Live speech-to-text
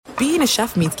being a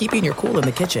chef means keeping your cool in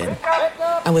the kitchen.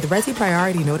 And with Resi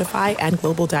Priority Notify and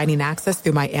Global Dining Access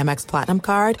through my Amex Platinum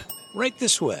card, Right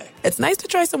this way. it's nice to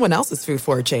try someone else's food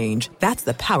for a change. That's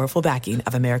the powerful backing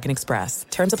of American Express.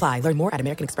 Terms apply. Learn more at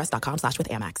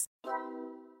americanexpress.com/withAmex.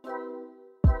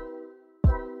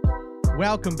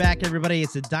 Welcome back, everybody.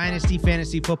 It's the Dynasty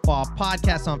Fantasy Football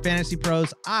Podcast on Fantasy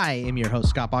Pros. I am your host,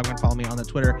 Scott Bogman. Follow me on the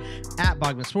Twitter at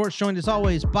Bogman Sports. Joined as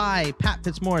always by Pat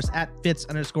Fitzmaurice at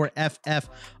Fitz_FF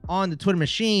on the Twitter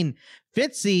machine.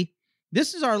 Fitzy,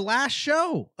 this is our last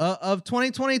show of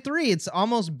 2023. It's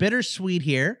almost bittersweet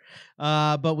here,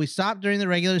 but we stopped during the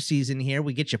regular season here.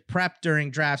 We get you prepped during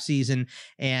draft season,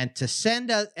 and to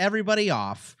send everybody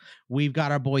off, we've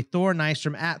got our boy Thor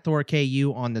Nystrom at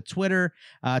ThorKU on the Twitter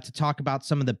to talk about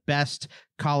some of the best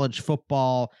college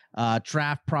football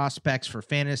draft prospects for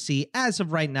fantasy. As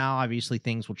of right now, obviously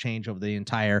things will change over the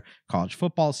entire college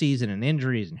football season and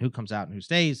injuries and who comes out and who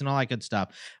stays and all that good stuff.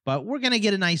 But we're going to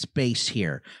get a nice base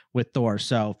here with Thor.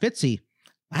 So Fitzy,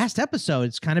 last episode,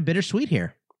 it's kind of bittersweet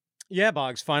here. Yeah,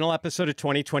 Boggs, final episode of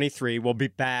 2023. We'll be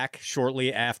back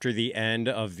shortly after the end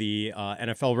of the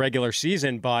NFL regular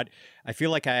season, but I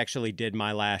feel like I actually did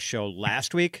my last show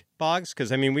last week, Boggs,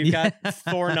 because, I mean, we've got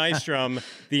Thor Nystrom,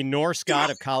 the Norse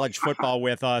god of college football,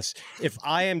 with us. If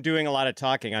I am doing a lot of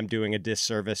talking, I'm doing a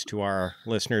disservice to our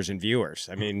listeners and viewers.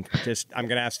 I mean, I'm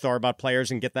going to ask Thor about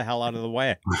players and get the hell out of the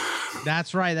way.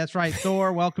 That's right. That's right.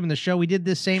 Thor, welcome to the show. We did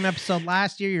this same episode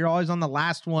last year. You're always on the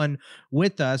last one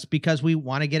with us because we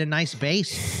want to get a nice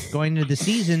base going into the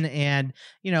season. And,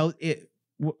 you know,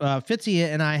 Fitzy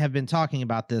and I have been talking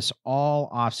about this all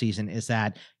offseason, is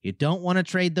that you don't want to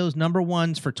trade those number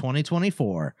ones for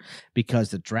 2024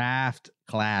 because the draft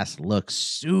class looks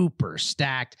super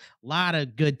stacked. A lot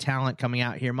of good talent coming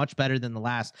out here, much better than the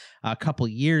last couple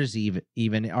years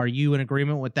even. Are you in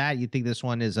agreement with that? You think this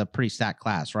one is a pretty stacked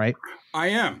class, right? I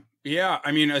am. Yeah,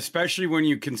 I mean, especially when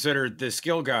you consider the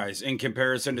skill guys in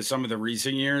comparison to some of the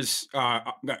recent years,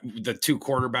 the two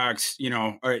quarterbacks, you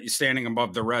know, standing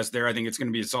above the rest there. I think it's going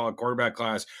to be a solid quarterback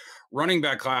class. Running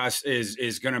back class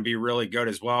is going to be really good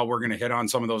as well. We're going to hit on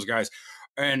some of those guys.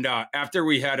 And after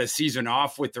we had a season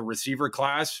off with the receiver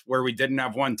class where we didn't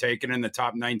have one taken in the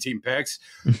top 19 picks,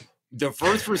 the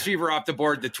first receiver off the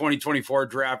board, the 2024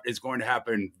 draft, is going to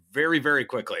happen very, very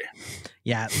quickly.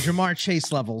 Yeah, Jamar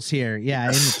Chase levels here. Yeah,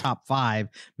 in the top 5,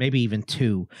 maybe even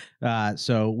 2.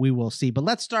 So we will see. But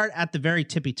let's start at the very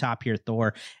tippy top here,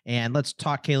 Thor, and let's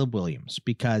talk Caleb Williams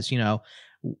because, you know,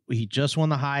 he just won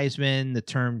the Heisman, the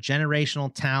term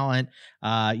generational talent.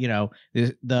 You know,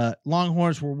 the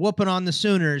Longhorns were whooping on the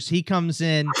Sooners. He comes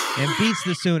in and beats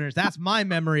the Sooners. That's my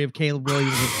memory of Caleb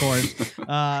Williams, of course.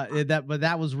 But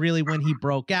that was really when he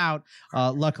broke out.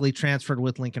 Luckily transferred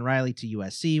with Lincoln Riley to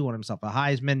USC, won himself a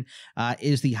Heisman,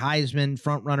 is the Heisman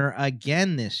frontrunner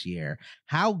again this year.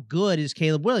 How good is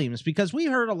Caleb Williams? Because we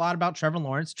heard a lot about Trevor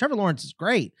Lawrence. Trevor Lawrence is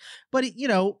great, but, you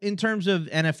know, in terms of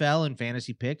NFL and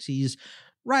fantasy picks, he's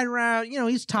right around, you know,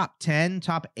 he's top 10,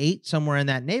 top 8, somewhere in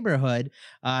that neighborhood.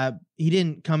 He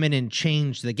didn't come in and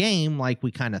change the game like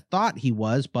we kind of thought he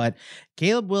was, but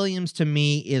Caleb Williams to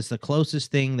me is the closest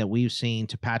thing that we've seen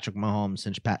to Patrick Mahomes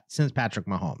since Patrick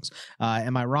Mahomes.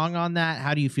 Am I wrong on that?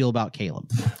 How do you feel about Caleb?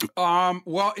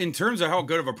 Well, in terms of how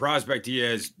good of a prospect he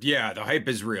is, yeah, the hype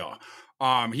is real.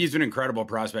 He's an incredible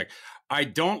prospect. I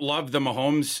don't love the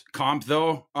Mahomes comp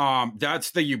though. That's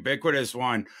the ubiquitous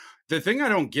one. The thing I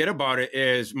don't get about it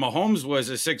is Mahomes was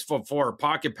a 6'4"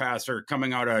 pocket passer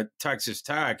coming out of Texas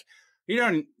Tech. He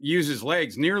doesn't use his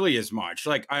legs nearly as much.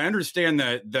 Like, I understand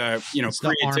the you know, it's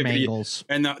creativity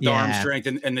and the arm strength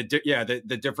and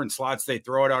the different slots they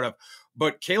throw it out of.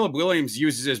 But Caleb Williams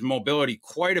uses his mobility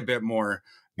quite a bit more.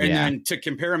 And then to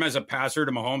compare him as a passer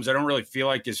to Mahomes, I don't really feel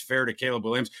like is fair to Caleb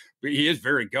Williams, but he is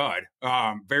very good,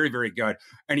 very, very good.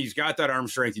 And he's got that arm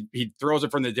strength. He throws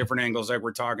it from the different angles like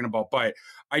we're talking about. But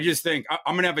I just think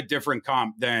I'm going to have a different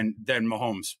comp than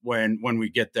Mahomes when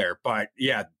we get there. But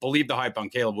yeah, believe the hype on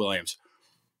Caleb Williams.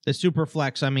 The super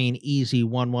flex, I mean, easy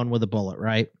 1-1 with a bullet,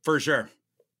 right? For sure.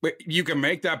 But you can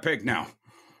make that pick now.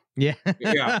 Yeah.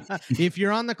 Yeah. If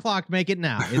you're on the clock, make it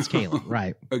now. It's Caleb,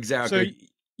 right? Exactly. So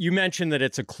you mentioned that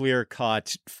it's a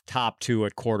clear-cut top 2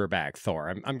 at quarterback, Thor.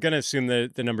 I'm going to assume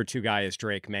the number 2 guy is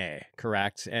Drake May,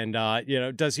 correct? And, you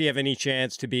know, does he have any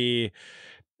chance to be,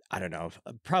 I don't know,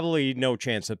 probably no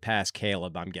chance to pass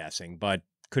Caleb, I'm guessing, but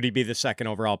could he be the second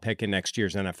overall pick in next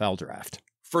year's NFL draft?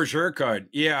 For sure could.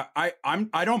 Yeah, I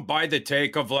don't buy the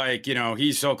take of like, you know,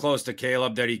 he's so close to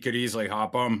Caleb that he could easily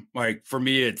hop him. Like, for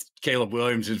me, it's Caleb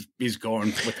Williams he's going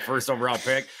with the first overall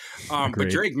pick. But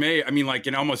Drake May, I mean, like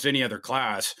in almost any other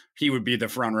class, he would be the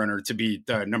front runner to be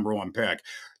the number 1 pick.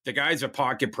 The guy's a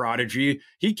pocket prodigy.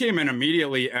 He came in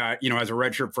immediately at, as a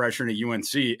redshirt freshman at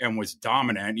UNC and was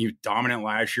dominant. He was dominant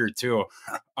last year too.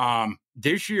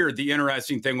 This year, the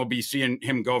interesting thing will be seeing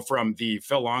him go from the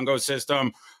Phil Longo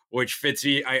system, which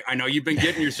Fitzy, I know you've been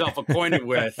getting yourself acquainted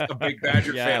with, a big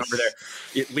Badger fan over there.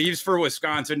 It leaves for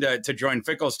Wisconsin to join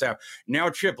Fickle's staff. Now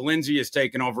Chip Lindsey is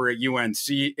taken over at UNC.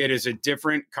 It is a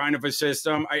different kind of a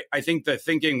system. I think the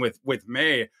thinking with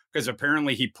May, because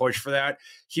apparently he pushed for that,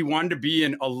 he wanted to be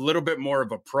in a little bit more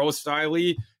of a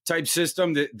pro-style-y type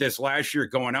system this last year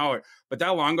going out. But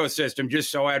that Longo system just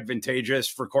so advantageous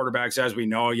for quarterbacks, as we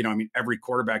know. Every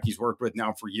quarterback he's worked with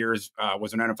now for years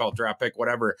was an NFL draft pick,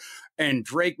 whatever. And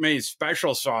Drake May's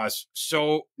special sauce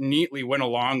so neatly went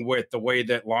along with the way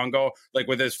that Longo, like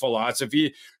with his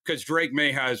philosophy, because Drake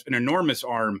May has an enormous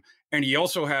arm and he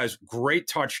also has great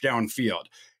touchdown field.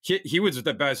 He was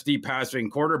the best deep passing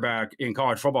quarterback in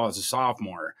college football as a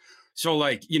sophomore. So,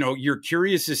 you're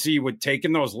curious to see with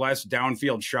taking those less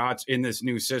downfield shots in this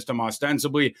new system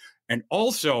ostensibly. And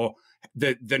also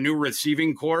the new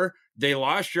receiving core, they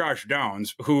lost Josh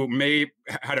Downs, who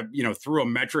threw a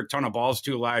metric ton of balls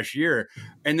to last year.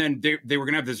 And then they were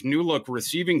going to have this new look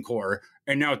receiving core.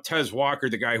 And now Tez Walker,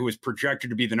 the guy who was projected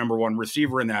to be the number one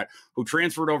receiver in that, who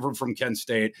transferred over from Kent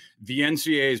State. The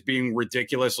NCAA is being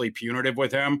ridiculously punitive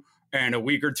with him. And a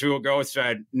week or two ago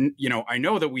said, I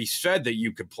know that we said that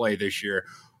you could play this year.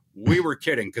 We were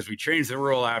kidding because we changed the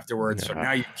rule afterwards. So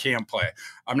now you can't play.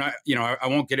 I'm not, I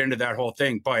won't get into that whole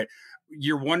thing, but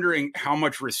you're wondering how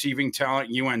much receiving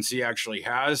talent UNC actually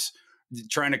has,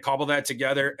 trying to cobble that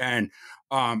together. And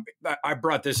I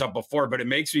brought this up before, but it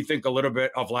makes me think a little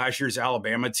bit of last year's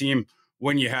Alabama team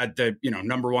when you had the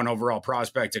number one overall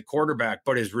prospect at quarterback,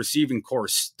 but his receiving core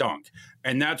stunk.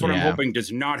 And that's what I'm hoping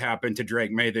does not happen to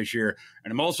Drake May this year.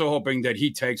 And I'm also hoping that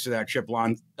he takes to that Chip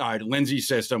Lindsey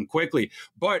system quickly.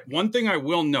 But one thing I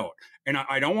will note, and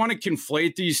I don't want to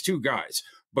conflate these two guys,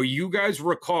 but you guys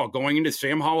recall going into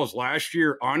Sam Howell's last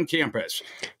year on campus,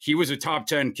 he was a top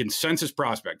 10 consensus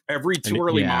prospect. Every too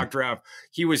early mock draft,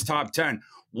 he was top 10.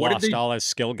 Lost all his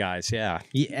skill guys,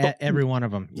 every one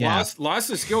of them. Lost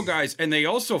the skill guys, and they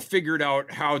also figured out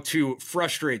how to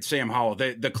frustrate Sam Howell,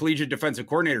 the collegiate defensive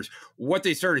coordinators. What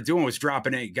they started doing was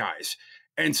dropping 8 guys.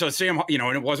 And so Sam,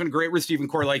 and it wasn't a great receiving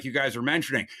core like you guys were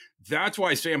mentioning. That's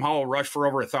why Sam Howell rushed for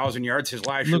over 1,000 yards his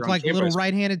last year. Looked like a little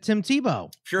right-handed Tim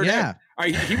Tebow. Sure did.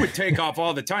 He would take off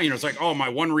all the time. It's like, oh, my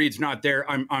one read's not there.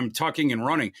 I'm tucking and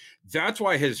running. That's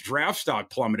why his draft stock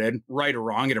plummeted, right or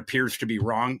wrong. It appears to be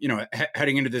wrong,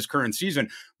 heading into this current season.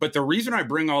 But the reason I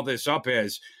bring all this up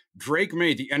is Drake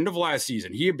May, at the end of last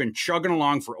season, he had been chugging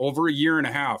along for over a year and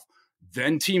a half.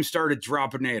 Then teams started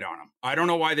dropping 8 on him. I don't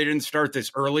know why they didn't start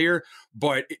this earlier,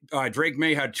 but Drake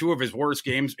May had 2 of his worst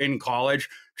games in college,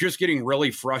 just getting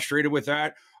really frustrated with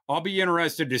that. I'll be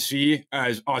interested to see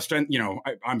as Austin,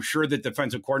 I'm sure that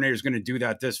defensive coordinator is going to do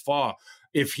that this fall,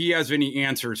 if he has any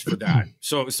answers for that.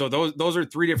 So those are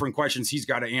 3 different questions he's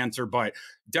got to answer, but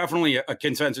definitely a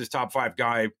consensus top 5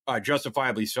 guy,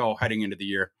 justifiably so heading into the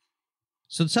year.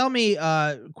 So tell me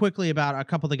quickly about a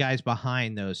couple of the guys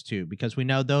behind those 2, because we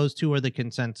know those 2 are the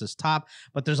consensus top,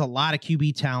 but there's a lot of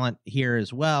QB talent here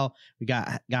as well. We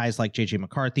got guys like J.J.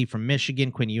 McCarthy from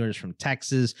Michigan, Quinn Ewers from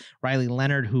Texas, Riley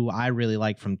Leonard, who I really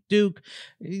like from Duke,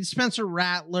 Spencer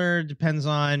Rattler, depends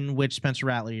on which Spencer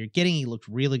Rattler you're getting. He looked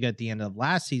really good at the end of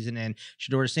last season, and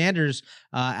Shedeur Sanders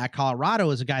at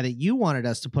Colorado is a guy that you wanted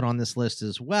us to put on this list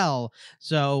as well.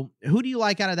 So who do you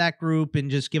like out of that group,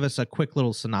 and just give us a quick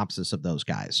little synopsis of those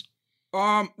guys?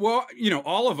 Well,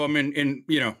 all of them in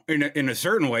a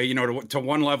certain way, to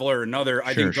one level or another.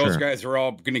 I think those guys are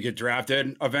all going to get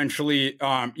drafted eventually.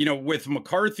 With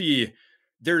McCarthy,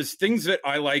 there's things that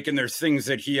I like and there's things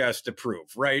that he has to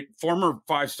prove, right? Former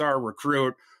 5-star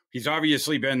recruit. He's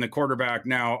obviously been the quarterback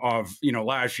now of,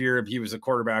 last year he was the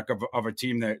quarterback of a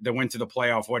team that went to the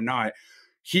playoff, whatnot.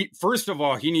 First of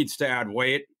all, he needs to add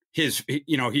weight. He's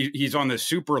on the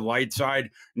super light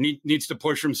side, needs to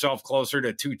push himself closer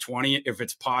to 220 if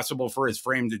it's possible for his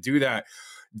frame to do that.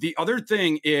 The other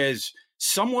thing is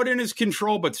somewhat in his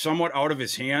control, but somewhat out of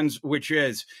his hands, which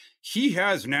is he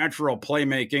has natural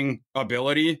playmaking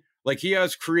ability. Like he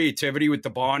has creativity with the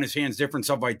ball in his hands, different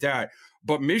stuff like that.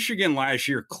 But Michigan last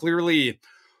year clearly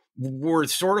were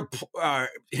sort of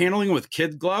handling with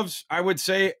kid gloves, I would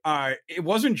say. It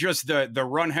wasn't just the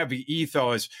run heavy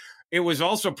ethos. It was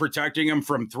also protecting him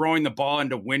from throwing the ball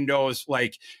into windows,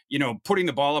 like, putting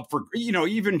the ball up for,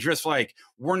 even just like,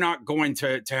 we're not going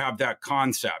to have that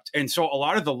concept. And so a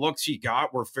lot of the looks he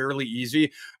got were fairly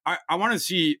easy. I want to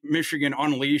see Michigan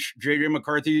unleash J.J.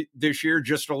 McCarthy this year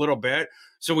just a little bit,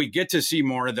 so we get to see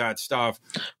more of that stuff.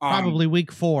 Probably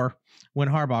week 4. when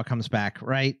Harbaugh comes back,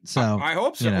 right? So I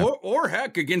hope so. Or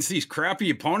heck, against these crappy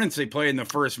opponents they play in the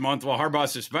first month while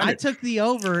Harbaugh's suspended. I took the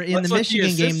over in the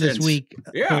Michigan game this week,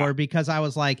 Thor, because I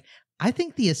was like, I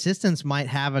think the assistants might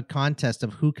have a contest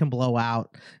of who can blow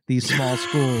out these small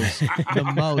schools the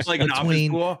most like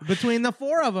between the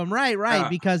four of them. Right.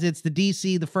 Because it's the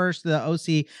DC, the first, the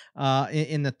OC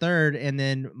in the third, and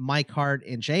then Mike Hart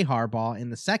and Jay Harbaugh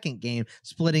in the second game,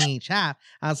 splitting each half.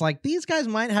 I was like, these guys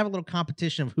might have a little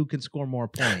competition of who can score more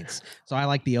points. So I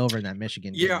like the over in that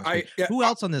Michigan game. Who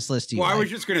else on this list do you like? I was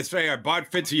just going to say, I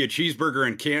bought Fitzy a cheeseburger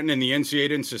in Canton, and the NCAA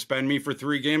didn't suspend me for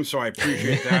 3 games, so I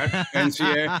appreciate that,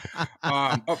 NCAA.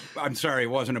 I'm sorry, it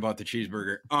wasn't about the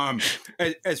cheeseburger.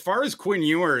 As far as Quinn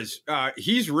Ewers,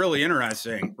 he's really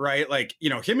interesting, right? Like,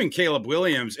 him and Caleb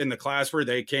Williams in the class where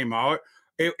they came out,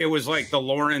 it was like the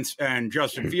Lawrence and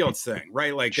Justin Fields thing,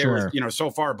 right? Like they were,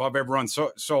 so far above everyone,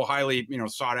 so highly,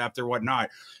 sought after, whatnot.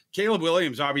 Caleb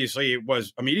Williams obviously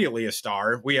was immediately a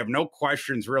star. We have no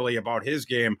questions really about his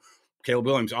game. Caleb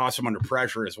Williams, awesome under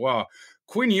pressure as well.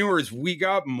 Quinn Ewers, we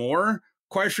got more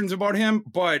questions about him,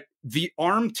 but the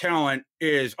arm talent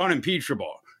is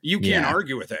unimpeachable. You can't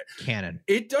argue with it. Cannon.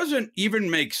 It doesn't even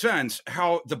make sense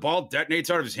how the ball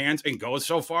detonates out of his hands and goes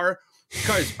so far,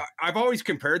 because I've always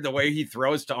compared the way he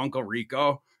throws to Uncle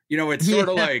Rico. It's sort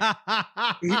of like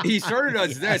he sort of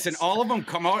does this, and all of them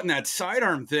come out in that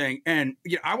sidearm thing. And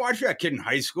I watched that kid in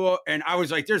high school, and I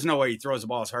was like, there's no way he throws the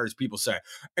ball as hard as people say.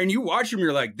 And you watch him,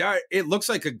 you're like, that it looks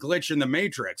like a glitch in the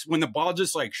Matrix when the ball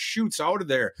just like shoots out of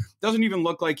there. Doesn't even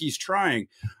look like he's trying.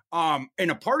 And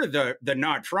a part of the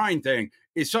not trying thing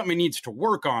is something he needs to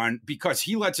work on, because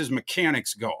he lets his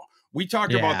mechanics go. We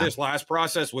talked about this last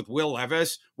process with Will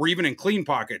Levis, where even in clean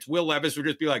pockets, Will Levis would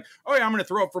just be like, oh yeah, I'm going to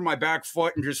throw it from my back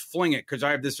foot and just fling it because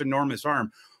I have this enormous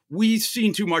arm. We've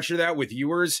seen too much of that with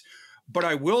Ewers. But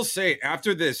I will say,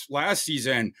 after this last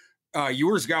season,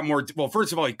 Ewers got more. Well,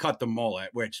 first of all, he cut the mullet,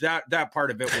 which that part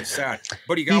of it was sad.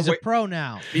 But he's a pro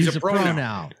now. He's a pro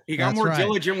now. He got more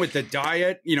diligent with the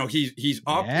diet. He's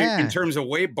up in terms of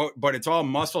weight, but it's all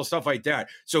muscle, stuff like that.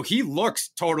 So he looks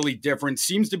totally different.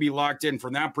 Seems to be locked in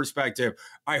from that perspective.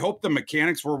 I hope the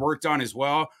mechanics were worked on as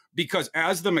well, because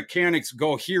as the mechanics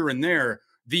go here and there,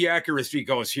 the accuracy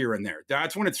goes here and there.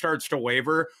 That's when it starts to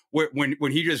waver, when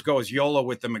he just goes YOLO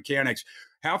with the mechanics.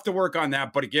 Have to work on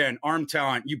that. But again, arm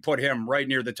talent, you put him right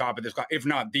near the top of this class, if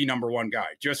not the number one guy,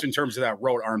 just in terms of that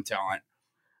road arm talent.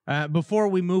 Before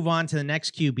we move on to the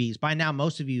next QBs, by now,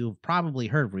 most of you have probably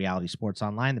heard of Reality Sports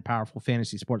Online, the powerful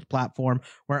fantasy sports platform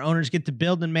where owners get to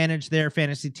build and manage their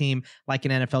fantasy team like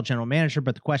an NFL general manager.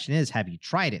 But the question is, have you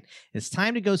tried it? It's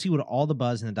time to go see what all the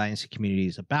buzz in the Dynasty community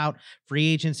is about. Free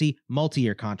agency,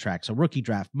 multi-year contracts, a rookie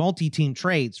draft, multi-team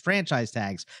trades, franchise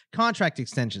tags, contract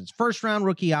extensions, first-round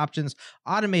rookie options,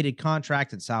 automated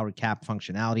contract and salary cap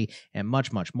functionality, and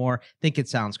much, much more. Think it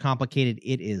sounds complicated?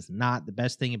 It is not. The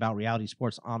best thing about Reality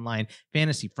Sports Online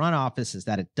fantasy front office is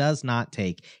that it does not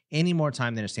take any more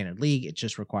time than a standard league. It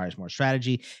just requires more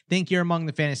strategy. Think you're among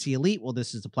the fantasy elite? Well,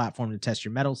 this is the platform to test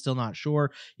your mettle. Still not sure?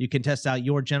 You can test out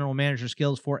your general manager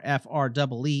skills for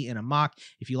FREE in a mock.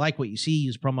 If you like what you see,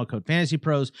 use promo code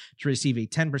FantasyPros to receive a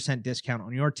 10% discount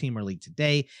on your team or league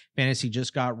today. Fantasy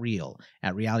just got real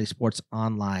at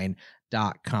realitysportsonline.com.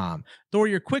 Thor,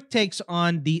 your quick takes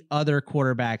on the other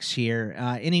quarterbacks here.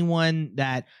 Anyone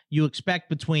that you expect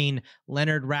between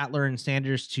Leonard, Rattler, and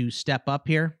Sanders to step up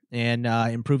here and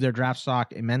improve their draft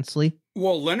stock immensely?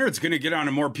 Well, Leonard's going to get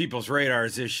onto more people's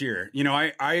radars this year.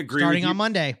 I agree. Starting on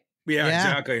Monday. Yeah,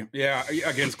 exactly. Yeah,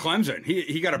 against Clemson.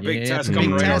 He got a big test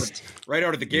coming right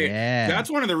out of the gate. Yeah. That's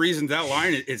one of the reasons that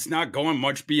line, it's not going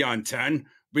much beyond 10.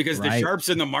 Because the sharps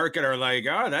in the market are like,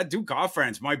 that Duke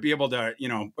offense might be able to,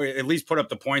 at least put up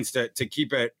the points to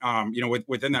keep it,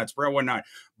 within that spread, whatnot.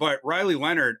 But Riley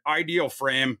Leonard, ideal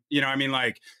frame,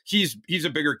 he's a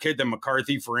bigger kid than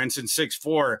McCarthy, for instance,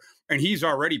 6'4", and he's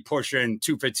already pushing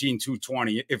 215,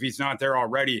 220 if he's not there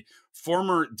already.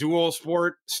 Former dual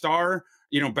sport star,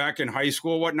 back in high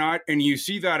school, whatnot. And you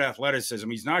see that athleticism.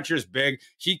 He's not just big.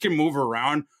 He can move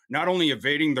around, not only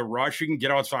evading the rush, he can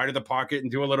get outside of the pocket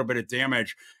and do a little bit of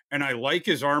damage. And I like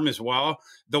his arm as well.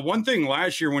 The one thing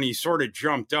last year when he sort of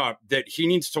jumped up that he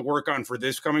needs to work on for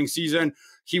this coming season,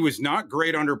 he was not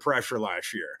great under pressure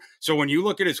last year. So when you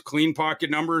look at his clean pocket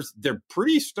numbers, they're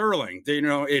pretty sterling.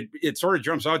 It sort of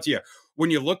jumps out to you.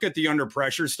 When you look at the under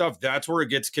pressure stuff, that's where it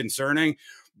gets concerning.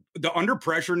 The under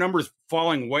pressure numbers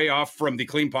falling way off from the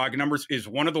clean pocket numbers is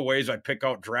one of the ways I pick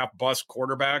out draft bust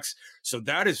quarterbacks. So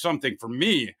that is something for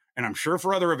me, and I'm sure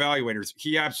for other evaluators,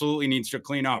 he absolutely needs to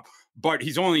clean up. But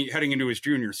he's only heading into his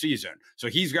junior season, so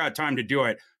he's got time to do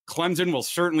it. Clemson will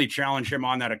certainly challenge him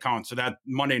on that account. So that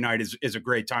Monday night is a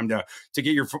great time to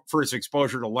get your first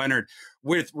exposure to Leonard.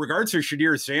 With regards to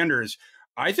Shadir Sanders,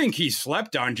 I think he's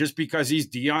slept on just because he's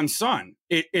Deion's son.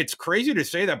 It's crazy to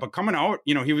say that, but coming out,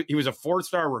 he was a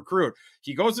 4-star recruit.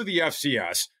 He goes to the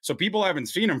FCS, so people haven't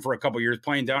seen him for a couple years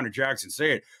playing down at Jackson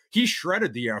State. He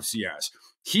shredded the FCS.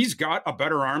 He's got a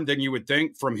better arm than you would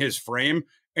think from his frame,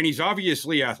 and he's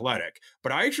obviously athletic.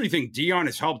 But I actually think Deion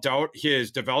has helped out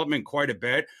his development quite a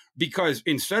bit, because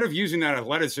instead of using that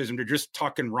athleticism to just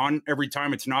tuck and run every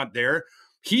time it's not there,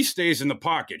 he stays in the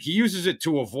pocket. He uses it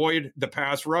to avoid the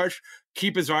pass rush,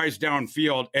 keep his eyes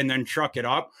downfield, and then chuck it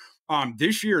up.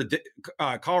 This year,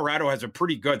 Colorado has a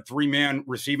pretty good 3-man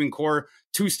receiving core,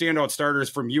 2 standout starters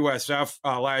from USF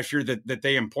last year that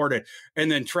they imported.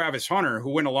 And then Travis Hunter,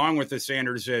 who went along with the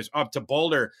Sanders, is up to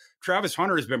Boulder. Travis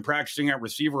Hunter has been practicing at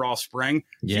receiver all spring.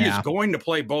 Yeah. He is going to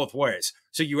play both ways.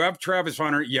 So you have Travis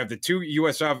Hunter, you have the 2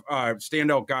 USF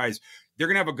standout guys. They're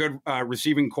going to have a good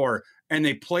receiving core. And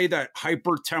they play that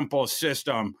hyper-tempo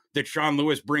system that Sean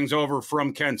Lewis brings over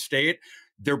from Kent State.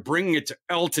 They're bringing it to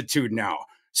altitude now,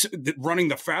 running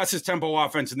the fastest tempo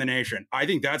offense in the nation. I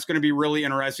think that's going to be really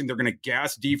interesting. They're going to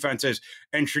gas defenses,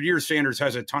 and Shadir Sanders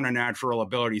has a ton of natural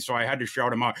ability, so I had to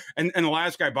shout him out. And the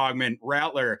last guy, Bogman,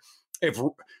 Rattler,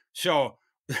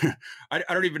 I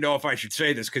don't even know if I should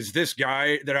say this, because this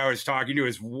guy that I was talking to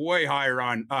is way higher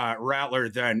on Rattler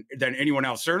than anyone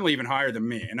else, certainly even higher than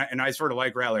me. And I sort of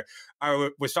like Rattler. I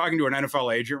was talking to an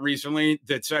NFL agent recently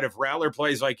that said if Rattler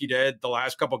plays like he did the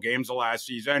last couple games of last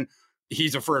season,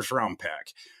 he's a first-round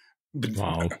pick.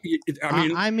 Wow.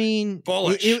 I mean,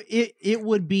 bullish. It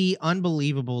would be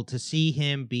unbelievable to see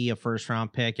him be a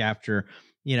first-round pick after,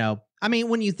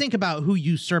 when you think about who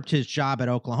usurped his job at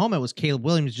Oklahoma, it was Caleb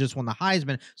Williams, just won the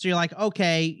Heisman. So you're like,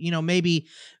 okay,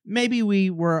 maybe we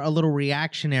were a little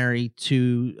reactionary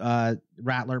to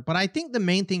Rattler. But I think the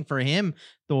main thing for him,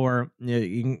 Thor,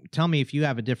 you can tell me if you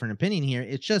have a different opinion here,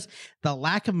 it's just the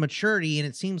lack of maturity. And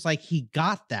it seems like he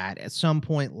got that at some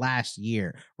point last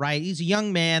year, right? He's a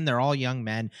young man. They're all young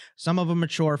men. Some of them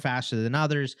mature faster than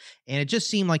others. And it just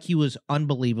seemed like he was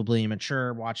unbelievably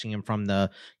immature watching him from the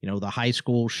high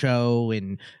school show,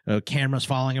 and cameras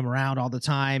following him around all the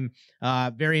time.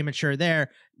 Very immature there.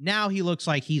 Now he looks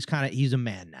like he's a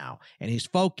man now, and he's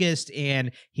focused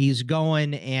and he's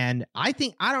going. And I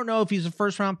don't know if he's a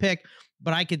first round pick,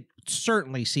 but I could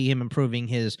certainly see him improving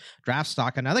his draft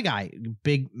stock. Another guy,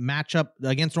 big matchup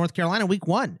against North Carolina week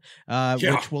 1,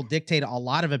 which will dictate a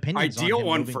lot of opinions. Ideal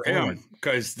one for him,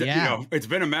 because it's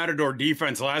been a Matador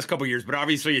defense the last couple of years, but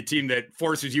obviously a team that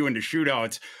forces you into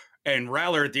shootouts. And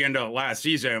Rattler at the end of last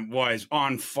season was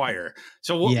on fire.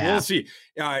 So we'll see.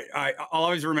 I'll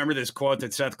always remember this quote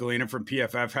that Seth Galina from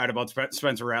PFF had about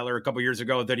Spencer Rattler a couple years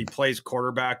ago, that he plays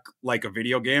quarterback like a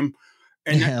video game.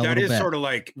 And that is sort of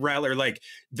like Rattler. Like,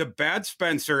 the bad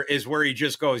Spencer is where he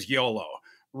just goes YOLO,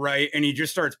 right? And he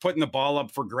just starts putting the ball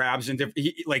up for grabs, and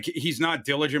he's not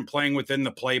diligent playing within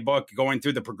the playbook, going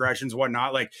through the progressions,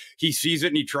 whatnot. Like, he sees it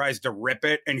and he tries to rip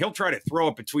it, and he'll try to throw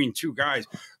it between 2 guys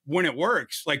when it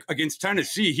works. Like against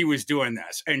Tennessee, he was doing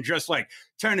this, and just like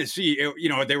Tennessee,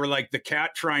 they were like the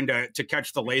cat trying to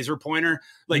catch the laser pointer.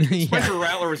 Like Spencer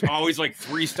Rattler was always like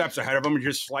 3 steps ahead of him and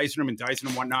just slicing him and dicing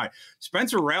him, whatnot.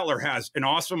 Spencer Rattler has an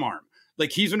awesome arm.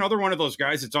 Like, he's another one of those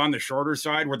guys that's on the shorter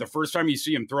side, where the first time you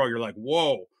see him throw, you're like,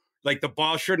 whoa, like the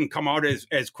ball shouldn't come out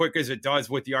as quick as it does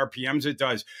with the RPMs it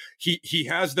does. He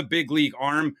has the big league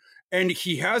arm, and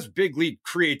he has big league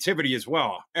creativity as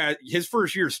well. At his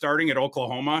first year starting at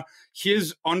Oklahoma,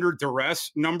 his under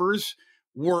duress numbers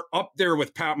were up there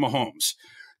with Pat Mahomes.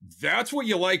 That's what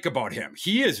you like about him.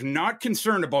 He is not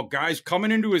concerned about guys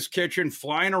coming into his kitchen,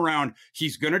 flying around.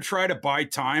 He's going to try to buy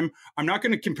time. I'm not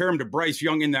going to compare him to Bryce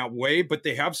Young in that way, but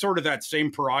they have sort of that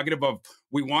same prerogative of,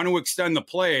 we want to extend the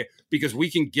play because we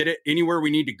can get it anywhere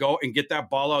we need to go and get that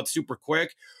ball out super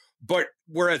quick. But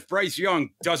whereas Bryce Young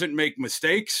doesn't make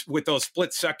mistakes with those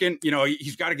split second,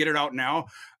 he's got to get it out now.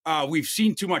 We've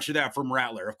seen too much of that from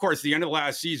Rattler. Of course, the end of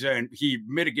last season, he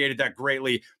mitigated that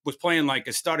greatly, was playing like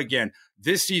a stud again.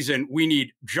 This season, we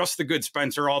need just the good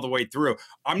Spencer all the way through.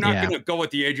 I'm not going to go with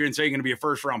the agent and say he's going to be a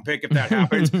first-round pick if that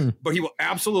happens, but he will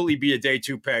absolutely be a day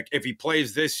 2 pick if he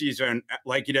plays this season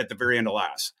like he did at the very end of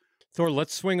last. Thor,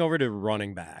 let's swing over to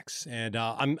running backs. And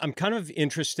I'm kind of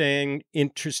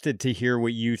interested to hear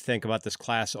what you think about this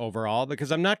class overall, because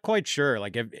I'm not quite sure.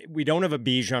 Like, if we don't have a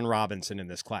Bijan Robinson in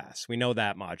this class, we know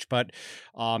that much. But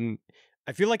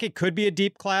I feel like it could be a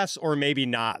deep class or maybe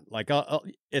not. Like,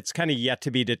 it's kind of yet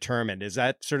to be determined. Is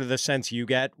that sort of the sense you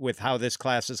get with how this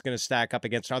class is going to stack up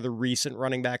against other recent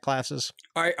running back classes?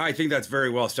 I think that's very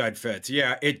well said, Fitz.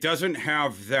 Yeah, it doesn't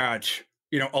have that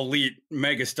elite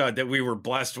mega stud that we were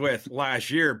blessed with last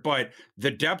year, but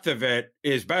the depth of it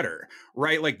is better,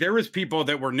 right? Like there was people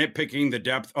that were nitpicking the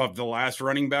depth of the last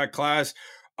running back class.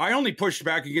 I only pushed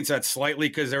back against that slightly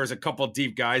because there was a couple of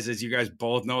deep guys, as you guys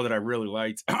both know, that I really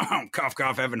liked. Cough,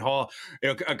 cough, Evan Hall,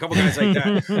 a couple guys like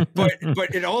that.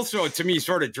 but it also, to me,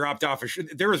 sort of dropped off.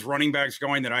 There was running backs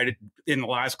going that I did in the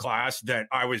last class that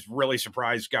I was really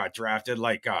surprised got drafted,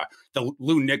 like the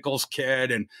Lou Nichols kid,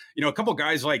 and a couple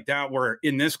guys like that were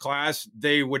in this class,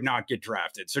 they would not get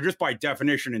drafted. So just by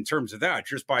definition, in terms of that,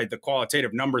 just by the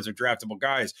qualitative numbers of draftable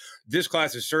guys, this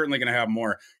class is certainly going to have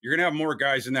more. You're going to have more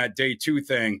guys in that day 2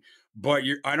 thing. But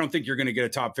I don't think you're going to get a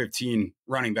top 15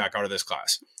 running back out of this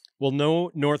class. Well,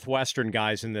 no Northwestern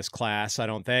guys in this class, I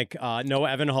don't think. No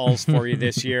Evan Hulls for you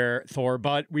this year, Thor.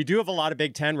 But we do have a lot of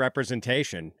Big Ten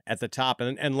representation at the top.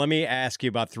 And let me ask you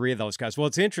about 3 of those guys. Well,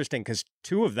 it's interesting because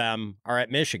 2 of them are at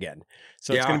Michigan.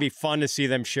 So it's going to be fun to see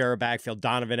them share a backfield.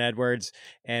 Donovan Edwards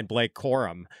and Blake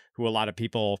Corum, who a lot of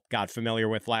people got familiar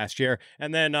with last year.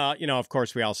 And then, of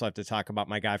course, we also have to talk about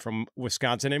my guy from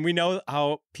Wisconsin. And we know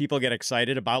how people get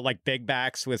excited about like big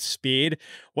backs with speed.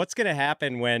 What's going to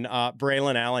happen when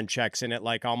Braylon Allen checks in at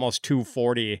like almost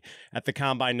 240 at the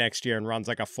combine next year and runs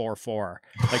like a 4.4?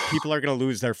 Like people are going to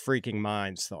lose their freaking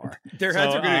minds, Thor. Their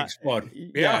heads are going to explode.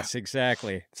 Yeah. Yes,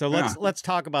 exactly. So let's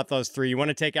talk about those 3. You want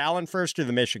to take Allen first or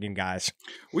the Michigan guys?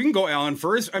 We can go Allen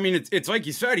first. I mean, it's like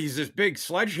you said, he's this big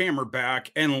sledgehammer back,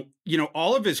 and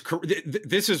all of his,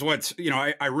 this is what's,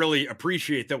 I really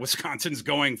appreciate that Wisconsin's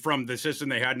going from the system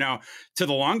they had now to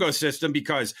the Longo system,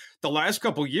 because the last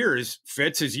couple years,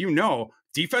 Fitz, as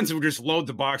defense would just load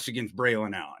the box against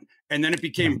Braylon Allen. And then it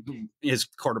became, his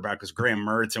quarterback was Graham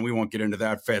Mertz, and we won't get into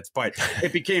that, Fitz, but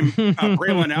it became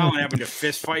Braylon Allen having to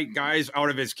fist fight guys out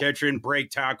of his kitchen, break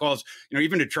tackles,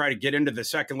 even to try to get into the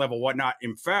second level, whatnot.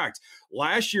 In fact,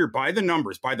 last year, by the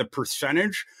numbers, by the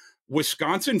percentage,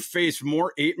 Wisconsin faced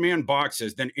more 8-man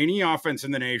boxes than any offense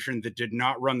in the nation that did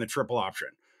not run the triple option.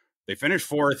 They finished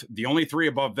 4th. The only 3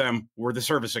 above them were the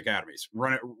service academies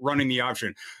running the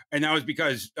option. And that was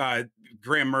because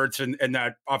Graham Mertz and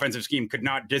that offensive scheme could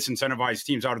not disincentivize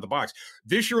teams out of the box.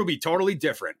 This year will be totally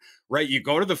different, right? You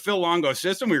go to the Phil Longo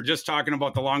system. We were just talking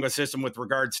about the Longo system with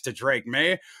regards to Drake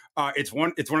May. It's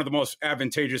one of the most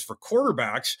advantageous for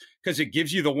quarterbacks because it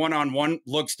gives you the one-on-one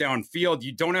looks downfield.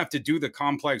 You don't have to do the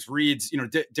complex reads,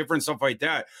 different stuff like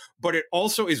that. But it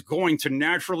also is going to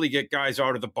naturally get guys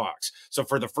out of the box. So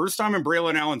for the first time in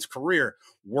Braylon Allen's career,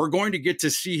 we're going to get to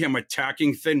see him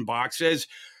attacking thin boxes.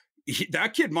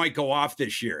 That kid might go off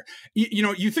this year.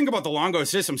 You think about the Longo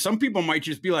system. Some people might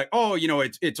just be like, oh,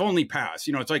 it's only pass.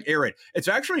 It's like air raid. It's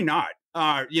actually not.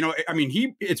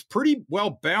 It's pretty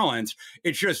well balanced.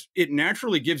 It's just, it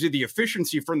naturally gives you the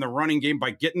efficiency from the running game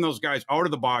by getting those guys out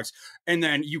of the box. And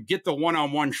then you get the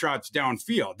one-on-one shots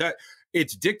downfield. That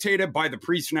it's dictated by the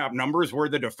pre-snap numbers where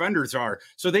the defenders are.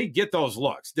 So they get those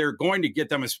looks. They're going to get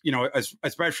them,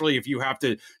 especially if you have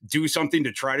to do something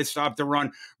to try to stop the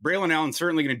run. Braylon Allen's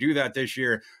certainly going to do that this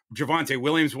year. Javonte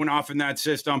Williams went off in that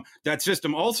system. That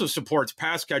system also supports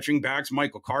pass catching backs.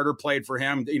 Michael Carter played for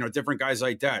him, different guys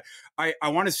like that. I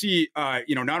want to see,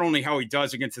 not only how he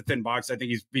does against the thin box. I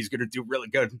think he's going to do really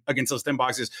good against those thin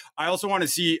boxes. I also want to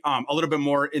see a little bit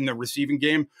more in the receiving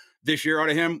game this year out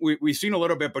of him. We've seen a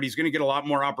little bit, but he's going to get a lot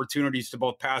more opportunities to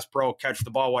both pass pro, catch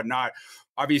the ball, whatnot.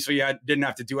 Obviously, I didn't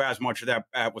have to do as much of that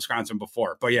at Wisconsin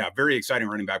before. But yeah, very exciting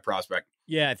running back prospect.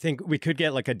 Yeah, I think we could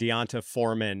get like a Deonta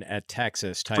Foreman at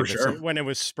Texas type for sure. When it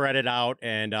was spread it out,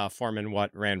 and Foreman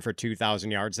ran for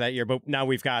 2,000 yards that year. But now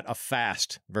we've got a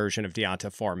fast version of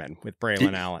Deonta Foreman with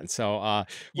Braylon Allen. So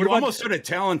you almost said a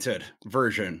talented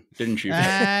version, didn't you?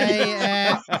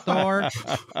 Thor,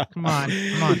 come on,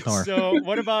 Thor. So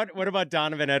what about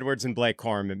Donovan Edwards and Blake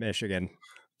Corum at Michigan?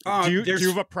 Do you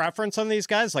have a preference on these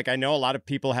guys? Like, I know a lot of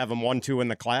people have them 1-2 in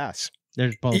the class.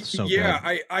 They're both so good.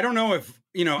 Yeah, I don't know if,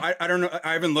 I don't know.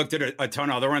 I haven't looked at a ton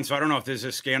of other ones, so I don't know if this is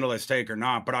a scandalous take or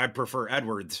not, but I prefer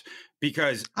Edwards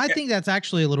because I think that's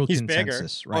actually a little he's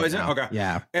consensus. Bigger. Right? Oh, is it? Now. Okay.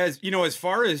 Yeah. As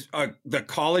far as the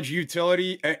college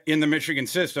utility in the Michigan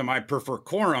system, I prefer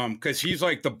Corum because he's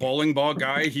like the bowling ball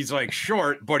guy. He's like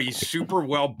short, but he's super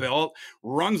well built,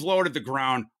 runs low to the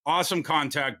ground, awesome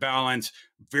contact balance,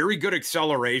 very good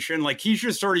acceleration. Like he's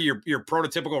just sort of your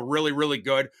prototypical really, really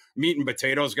good meat and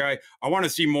potatoes guy. I want to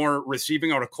see more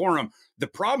receiving out of Corum. The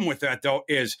problem with that, though,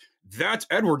 is that's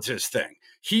Edwards' thing.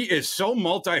 He is so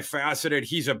multifaceted.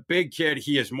 He's a big kid.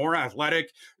 He is more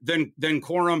athletic than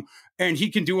Corum, and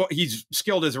he's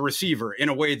skilled as a receiver in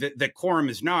a way that Corum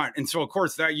is not. And so, of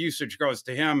course, that usage goes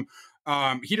to him.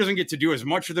 He doesn't get to do as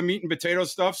much of the meat and potato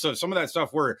stuff. So some of that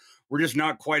stuff we're just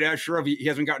not quite as sure of. He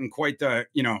hasn't gotten quite the,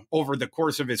 over the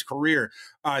course of his career,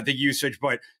 the usage.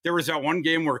 But there was that one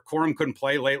game where Corum couldn't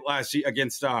play late last season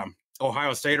against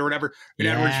Ohio State or whatever. And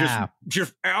Edwards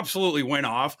just absolutely went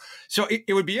off. So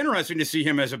it would be interesting to see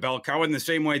him as a bell cow in the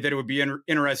same way that it would be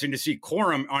interesting to see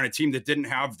Corum on a team that didn't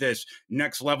have this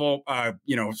next level,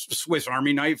 Swiss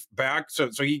Army knife back. So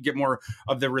he'd get more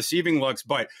of the receiving looks,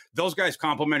 but those guys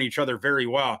complement each other very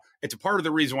well. It's a part of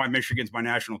the reason why Michigan's my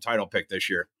national title pick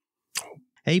this year.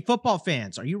 Hey, football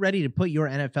fans, are you ready to put your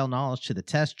NFL knowledge to the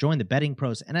test? Join the Betting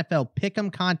Pros NFL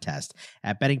Pick'em contest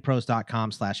at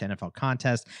bettingpros.com/NFL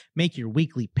contest. Make your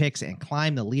weekly picks and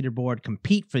climb the leaderboard.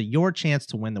 Compete for your chance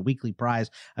to win the weekly prize,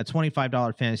 a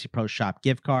 $25 Fantasy Pro Shop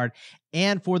gift card.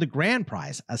 And for the grand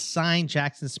prize, a signed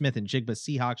Jackson Smith and Jigba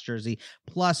Seahawks jersey,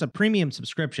 plus a premium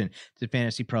subscription to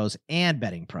Fantasy Pros and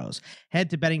Betting Pros. Head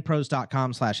to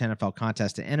bettingpros.com/NFL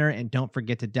contest to enter, and don't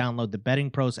forget to download the Betting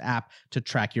Pros app to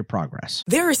track your progress.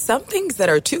 There are some things that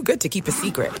are too good to keep a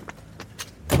secret.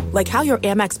 Like how your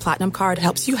Amex Platinum card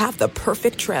helps you have the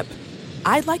perfect trip.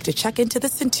 I'd like to check into the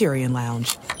Centurion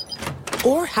Lounge.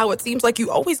 Or how it seems like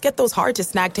you always get those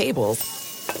hard-to-snag tables.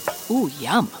 Ooh,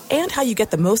 yum. And how you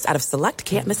get the most out of select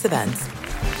can't-miss events.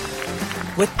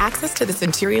 With access to the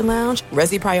Centurion Lounge,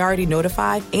 Resi Priority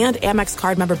Notify, and Amex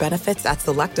card member benefits at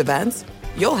select events,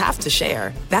 you'll have to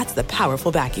share. That's the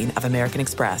powerful backing of American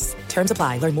Express. Terms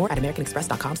apply. Learn more at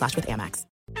americanexpress.com/withAmex.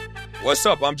 What's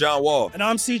up? I'm John Wall. And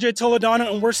I'm CJ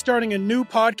Toledano, and we're starting a new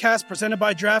podcast presented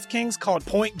by DraftKings called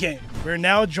Point Game. We're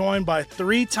now joined by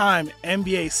 3-time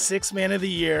NBA Sixth Man of the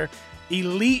Year,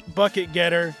 elite bucket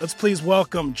getter. Let's please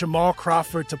welcome Jamal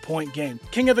Crawford to Point Game.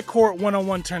 King of the Court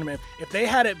one-on-one tournament. If they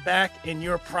had it back in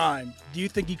your prime, do you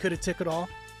think you could have took it all?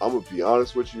 I'm going to be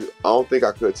honest with you. I don't think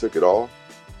I could have took it all,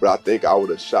 but I think I would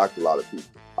have shocked a lot of people.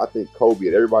 I think Kobe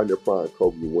and everybody in their prime,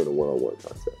 Kobe would win a one-on-one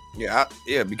contest.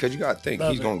 Yeah, because you got to think,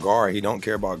 he's going to guard. He don't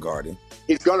care about guarding.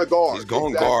 He's going to guard. He's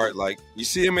going to guard. Like, you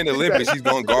see him in the Olympics, he's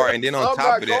going to guard. And then on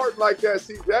top of that. I'm not guarding like that,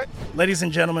 CJ. Ladies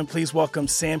and gentlemen, please welcome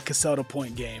Sam Cassell to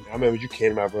Point Game. I remember you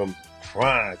came to my room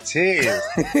crying, tears,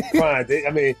 crying.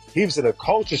 I mean, he was in a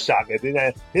culture shock. And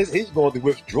then he's going through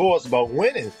withdrawals about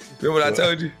winning. Remember what I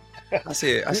told you? I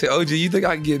said, OG, you think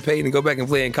I can get paid and go back and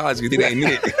play in college? You think I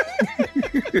need it?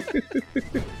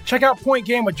 Check out Point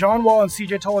Game with John Wall and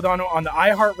CJ Toledano on the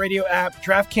iHeartRadio app,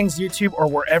 DraftKings YouTube, or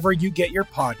wherever you get your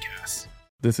podcasts.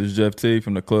 This is Jeff T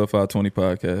from the Club 520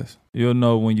 podcast. You'll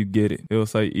know when you get it. It'll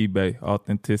say eBay,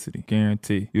 authenticity,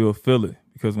 guarantee. You'll feel it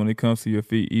because when it comes to your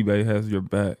feet, eBay has your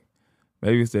back.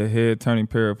 Maybe it's that head-turning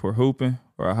pair for hooping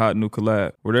or a hot new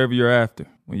collab. Whatever you're after,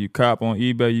 when you cop on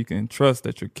eBay, you can trust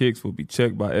that your kicks will be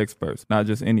checked by experts, not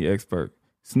just any expert.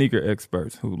 Sneaker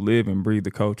experts who live and breathe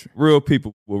the culture. Real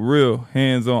people with real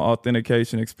hands-on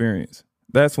authentication experience.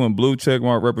 That's when blue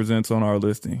checkmark represents on our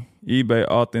listing. eBay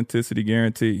Authenticity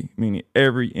Guarantee, meaning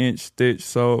every inch, stitch,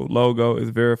 sole, logo is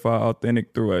verified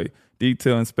authentic through a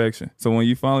detailed inspection. So when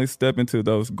you finally step into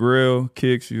those grill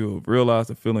kicks, you'll realize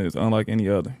the feeling is unlike any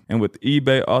other. And with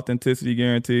eBay Authenticity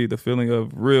Guarantee, the feeling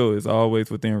of real is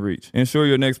always within reach. Ensure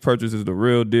your next purchase is the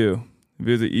real deal.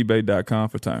 Visit ebay.com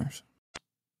for terms.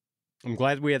 I'm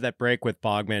glad we had that break with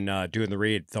Bogman doing the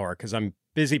read, Thor, because I'm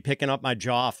busy picking up my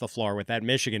jaw off the floor with that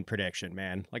Michigan prediction,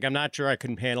 man. Like, I'm not sure I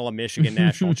can handle a Michigan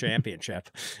national championship.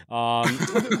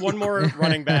 One more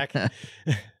running back.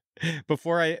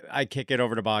 Before I kick it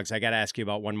over to Boggs, I got to ask you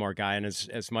about one more guy. And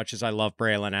as much as I love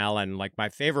Braylon Allen, like my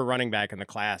favorite running back in the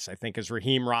class, I think is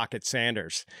Raheem Rocket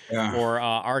Sanders for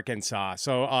Arkansas.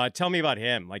 So tell me about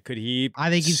him. Like, could he? I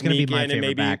think he's going to be my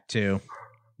favorite back too.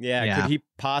 Yeah, could he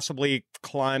possibly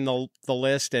climb the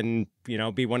list and,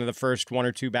 be one of the first one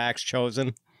or two backs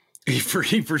chosen? He for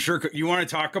sure could. You want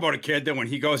to talk about a kid that when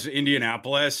he goes to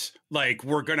Indianapolis, like,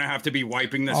 we're going to have to be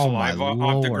wiping the saliva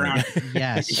off the ground.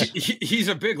 Yes. He's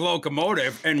a big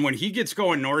locomotive. And when he gets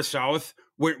going north-south,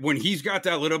 when he's got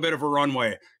that little bit of a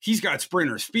runway, he's got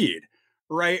sprinter speed,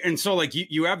 right? And so, like,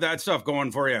 you have that stuff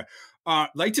going for you.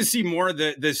 Like to see more of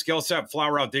the skill set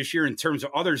flower out this year in terms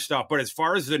of other stuff. But as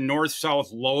far as the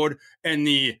north-south load and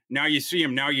the now you see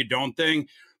him, now you don't thing,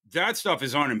 that stuff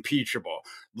is unimpeachable.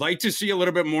 Like to see a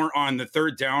little bit more on the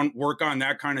third down, work on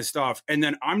that kind of stuff. And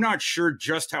then I'm not sure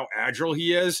just how agile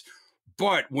he is,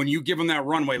 but when you give him that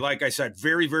runway, like I said,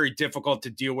 very, very difficult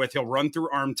to deal with. He'll run through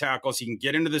arm tackles. He can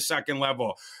get into the second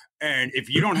level. And if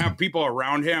you don't have people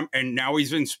around him and now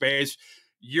he's in space,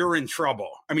 you're in trouble.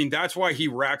 I mean, that's why he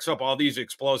racks up all these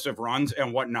explosive runs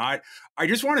and whatnot. I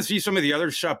just want to see some of the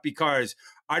other stuff because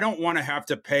I don't want to have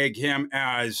to peg him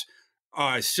as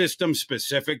system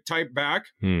specific type back,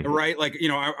 right? Like,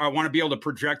 I want to be able to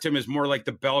project him as more like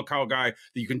the bell cow guy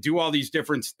that you can do all these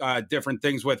different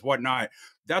things with, whatnot.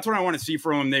 That's what I want to see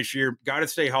from him this year. Got to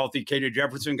stay healthy. KJ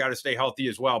Jefferson got to stay healthy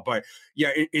as well. But yeah,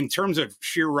 in terms of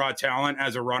sheer raw talent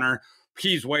as a runner,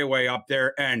 he's way, way up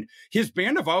there. And his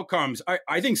band of outcomes,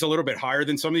 I think is a little bit higher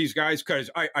than some of these guys, because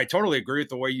I totally agree with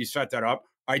the way you set that up.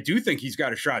 I do think he's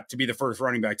got a shot to be the first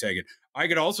running back taken. I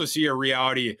could also see a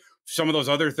reality. Some of those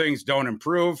other things don't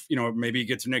improve. Maybe he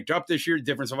gets nicked up this year,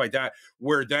 different stuff like that,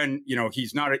 where then,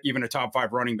 he's not even a top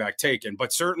 5 running back taken.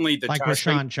 But certainly the like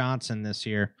testing, Rashawn Johnson this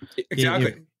year.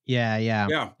 Exactly.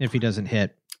 Yeah. If he doesn't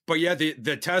hit. But yeah,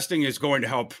 the testing is going to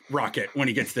help Rocket when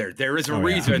he gets there. There is a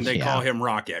reason they call him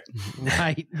Rocket.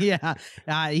 Right. Yeah.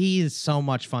 He is so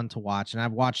much fun to watch. And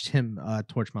I've watched him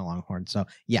torch my Longhorn. So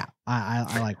yeah,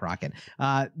 I like Rocket.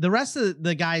 The rest of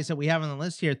the guys that we have on the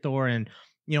list here, Thor, and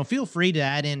feel free to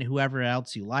add in whoever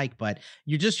else you like, but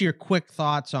your quick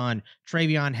thoughts on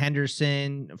Travion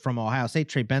Henderson from Ohio State,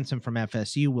 Trey Benson from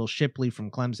FSU, Will Shipley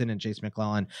from Clemson, and Chase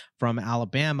McClellan from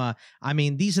Alabama. I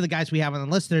mean, these are the guys we have on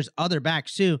the list. There's other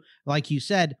backs too. Like you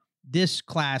said, this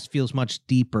class feels much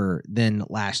deeper than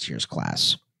last year's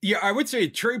class. Yeah, I would say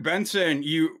Trey Benson,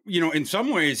 in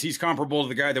some ways, he's comparable to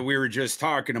the guy that we were just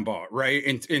talking about, right?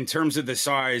 In terms of the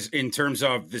size, in terms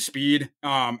of the speed.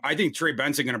 I think Trey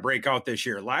Benson going to break out this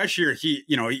year. Last year,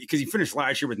 because he finished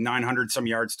last year with 900 some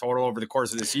yards total over the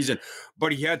course of the season,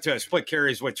 but he had to split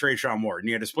carries with Trayshawn Ward, and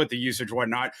he had to split the usage,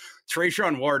 whatnot.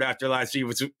 Trayshawn Ward, after last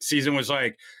season, was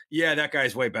like, yeah, that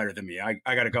guy's way better than me.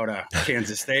 I got to go to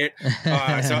Kansas State so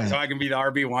I can be the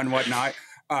RB1, whatnot.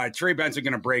 Trey Benson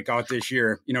going to break out this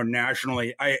year,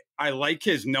 nationally. I like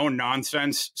his no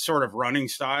nonsense sort of running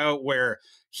style where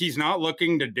he's not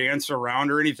looking to dance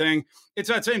around or anything. It's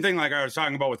that same thing like I was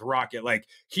talking about with Rocket. Like,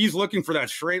 he's looking for that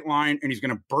straight line and he's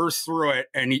going to burst through it.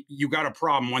 And you got a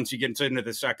problem once he gets into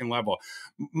the second level.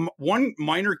 One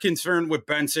minor concern with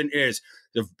Benson is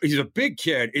he's a big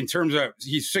kid in terms of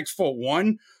he's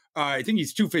 6'1". I think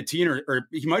he's 215 or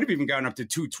he might have even gotten up to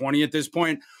 220 at this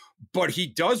point. But he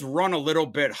does run a little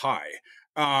bit high.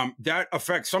 That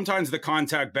affects sometimes the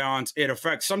contact balance. It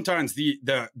affects sometimes the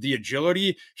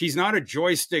agility. He's not a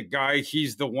joystick guy.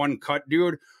 He's the one cut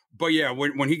dude. But yeah,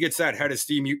 when he gets that head of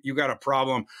steam, you got a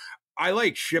problem. I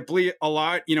like Shipley a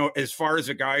lot, as far as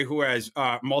a guy who has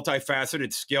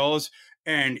multifaceted skills.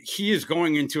 And he is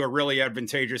going into a really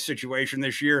advantageous situation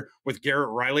this year with Garrett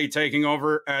Riley taking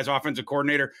over as offensive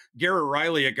coordinator. Garrett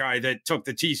Riley, a guy that took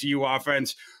the TCU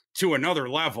offense to another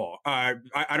level. I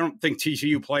don't think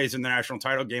TCU plays in the national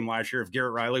title game last year if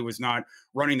Garrett Riley was not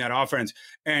running that offense.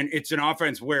 And it's an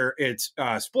offense where it's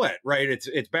split, right?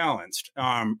 It's balanced.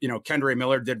 Kendra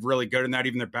Miller did really good in that.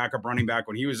 Even their backup running back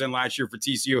when he was in last year for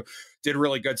TCU did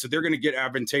really good. So they're going to get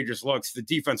advantageous looks. The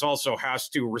defense also has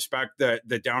to respect the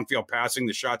downfield passing,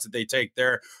 the shots that they take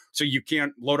there. So you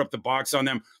can't load up the box on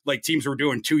them like teams were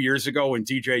doing 2 years ago when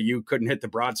DJU couldn't hit the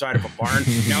broadside of a barn.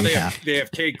 Now they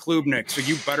have Cade Klubnik. So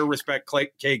you better respect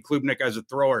Cade Klubnik as a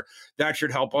thrower. That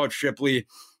should help out Shipley.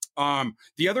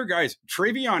 The other guys,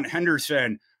 Travion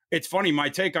Henderson. It's funny. My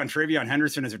take on Travion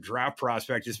Henderson as a draft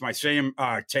prospect is my same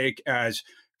take as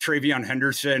Travion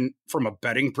Henderson from a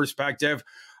betting perspective.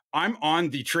 I'm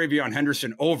on the Travion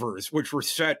Henderson overs, which were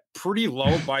set pretty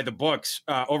low by the books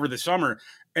over the summer.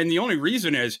 And the only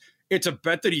reason is it's a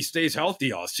bet that he stays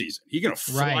healthy all season. He's going to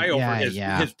fly over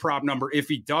his prop number. If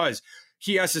he does,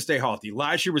 he has to stay healthy.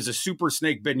 Last year was a super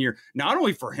snake bitten year. Not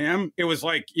only for him, it was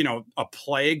like, a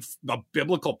plague, a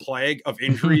biblical plague of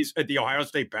injuries at the Ohio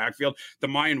State backfield. The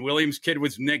Mayan Williams kid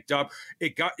was nicked up.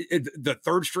 The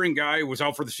third string guy was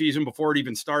out for the season before it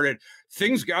even started.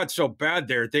 Things got so bad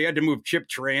there. They had to move Chip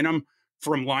Tranum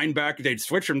from linebacker. They'd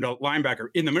switch him to linebacker.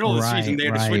 In the middle of the season, they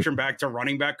had to switch him back to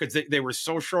running back because they were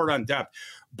so short on depth.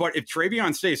 But if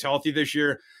Travion stays healthy this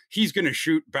year, he's going to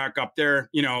shoot back up there,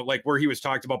 like where he was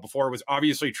talked about before. Was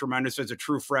obviously tremendous as a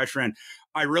true freshman.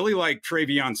 I really like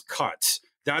Travion's cuts.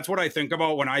 That's what I think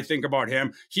about when I think about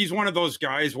him. He's one of those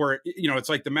guys where, it's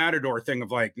like the Matador thing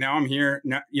of like, now I'm here,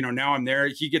 now I'm there.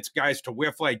 He gets guys to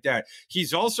whiff like that.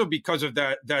 He's also, because of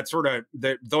that sort of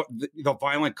the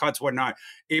violent cuts, whatnot,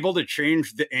 able to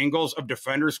change the angles of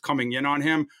defenders coming in on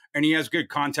him. And he has good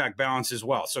contact balance as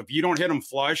well. So if you don't hit him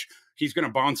flush, he's going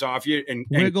to bounce off you and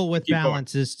wiggle with keep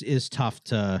balance is tough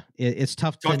to it's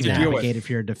tough to deal with navigate if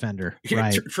you're a defender. Yeah,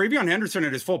 right. Travion Henderson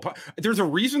at his full there's a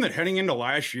reason that heading into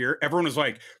last year, everyone was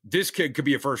like, this kid could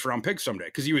be a first round pick someday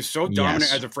because he was so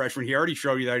dominant as a freshman. He already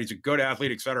showed you that he's a good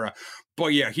athlete, etc.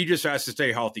 But yeah, he just has to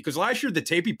stay healthy because last year the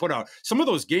tape he put out, some of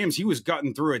those games he was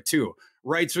gutting through it too.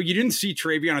 Right. So you didn't see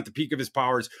Travion at the peak of his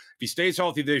powers. If he stays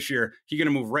healthy this year, he's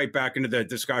going to move right back into the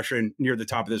discussion near the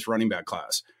top of this running back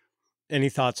class. Any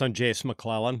thoughts on Jace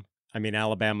McClellan? I mean,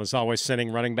 Alabama's always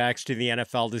sending running backs to the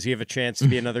NFL. Does he have a chance to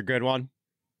be another good one?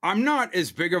 I'm not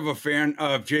as big of a fan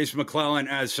of Jace McClellan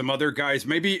as some other guys.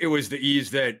 Maybe it was the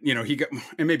ease that, he got,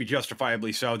 and maybe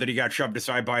justifiably so, that he got shoved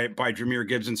aside by Jahmyr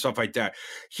Gibbs and stuff like that.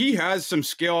 He has some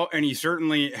skill and he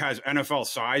certainly has NFL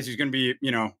size. He's going to be,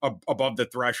 above the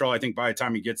threshold, I think, by the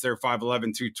time he gets there,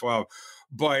 5'11", 212.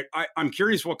 But I'm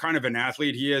curious what kind of an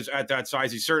athlete he is at that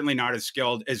size. He's certainly not as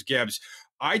skilled as Gibbs.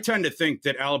 I tend to think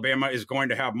that Alabama is going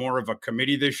to have more of a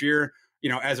committee this year,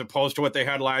 as opposed to what they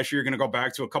had last year. You're going to go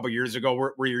back to a couple years ago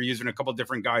where you're using a couple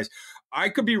different guys. I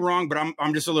could be wrong, but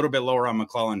I'm just a little bit lower on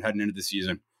McClellan heading into the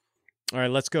season. All right,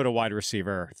 let's go to wide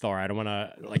receiver, Thor. I don't want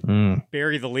to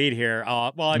bury the lead here.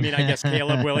 Well, I mean, I guess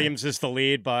Caleb Williams is the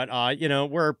lead, but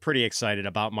we're pretty excited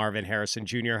about Marvin Harrison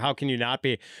Jr. How can you not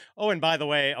be? Oh, and by the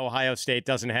way, Ohio State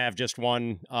doesn't have just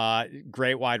one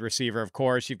great wide receiver. Of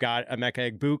course, you've got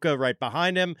Emeka Egbuka right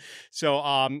behind him. So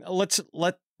let's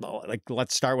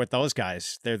start with those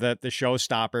guys. They're the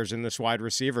showstoppers in this wide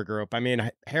receiver group. I mean,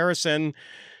 Harrison,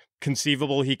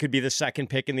 conceivable he could be the second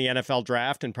pick in the NFL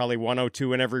draft and probably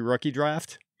 102 in every rookie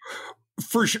draft.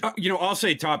 For sure, I'll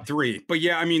say top 3. But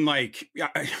yeah, I mean,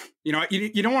 you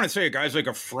don't want to say a guy's like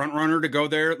a front runner to go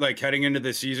there, like heading into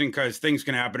the season, because things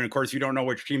can happen. And of course, you don't know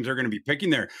which teams are going to be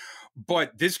picking there.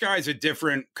 But this guy's a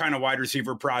different kind of wide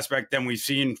receiver prospect than we've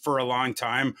seen for a long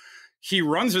time. He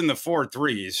runs in the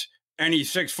 4.3s, and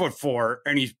he's 6'4",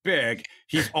 and he's big.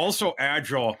 He's also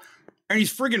agile. And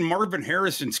he's friggin' Marvin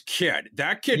Harrison's kid.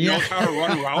 That kid knows how to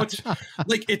run routes.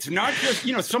 Like, it's not just,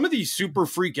 some of these super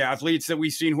freak athletes that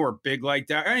we've seen who are big like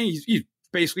that. I mean, he's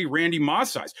basically Randy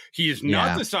Moss size. He is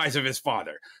not the size of his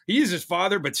father. He is his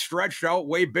father, but stretched out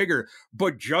way bigger,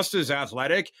 but just as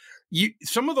athletic.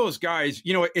 Some of those guys,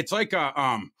 it's like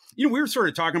we were sort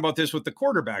of talking about this with the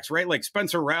quarterbacks, right? Like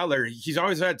Spencer Rattler, he's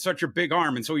always had such a big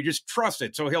arm, and so he just trusts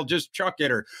it, so he'll just chuck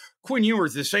it. Or Quinn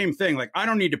Ewers, the same thing. Like, I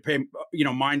don't need to pay,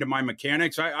 mind to my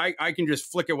mechanics. I can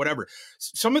just flick it, whatever.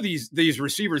 Some of these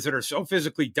receivers that are so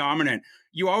physically dominant,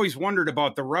 you always wondered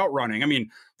about the route running. I mean,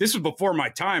 this was before my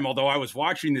time, although I was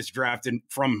watching this draft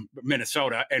from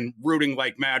Minnesota and rooting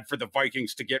like mad for the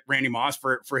Vikings to get Randy Moss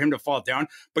for him to fall down.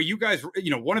 But you guys,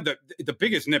 one of the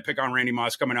biggest nitpick on Randy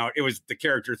Moss coming out, it was the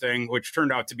character thing, which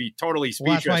turned out to be totally specious.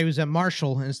 Well, that's why he was at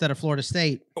Marshall instead of Florida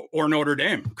State. Or Notre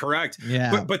Dame, correct?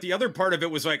 Yeah. But the other part of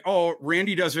it was like, oh,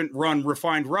 Randy doesn't run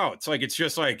refined routes. Like, it's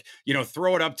just like,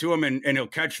 throw it up to him and he'll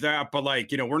catch that. But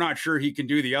we're not sure he can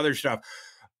do the other stuff.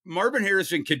 Marvin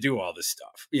Harrison could do all this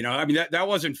stuff. I mean, that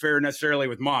wasn't fair necessarily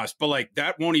with Moss, but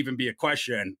that won't even be a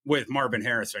question with Marvin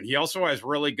Harrison. He also has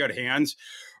really good hands.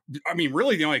 I mean,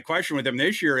 really the only question with him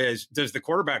this year is, does the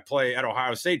quarterback play at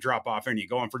Ohio State drop off any,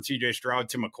 going from CJ Stroud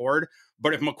to McCord?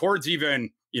 But if McCord's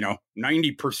even,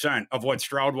 90% of what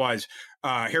Stroud was,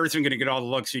 Harrison going to get all the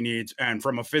looks he needs. And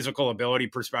from a physical ability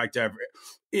perspective,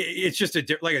 it's just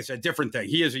like I said, different thing.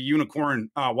 He is a unicorn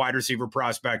wide receiver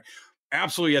prospect.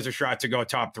 Absolutely has a shot to go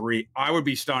top 3. I would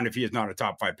be stunned if he is not a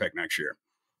top 5 pick next year.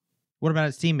 What about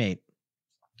his teammate?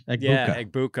 Egbuka. Yeah,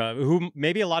 Egbuka, who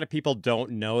maybe a lot of people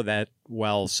don't know that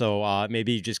well. So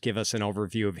maybe you just give us an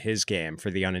overview of his game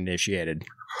for the uninitiated.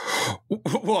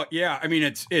 Well, yeah, I mean,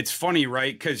 it's funny,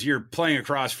 right? Because you're playing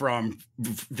across from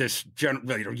this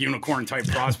unicorn type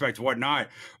prospect, whatnot.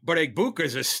 But Egbuka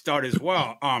is a stud as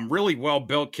well. Really well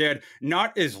built kid,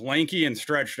 not as lanky and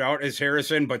stretched out as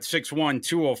Harrison, but 6'1",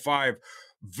 205.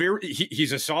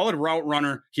 He's a solid route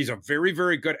runner. He's a very,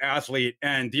 very good athlete.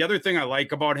 And the other thing I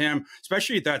like about him,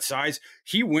 especially at that size,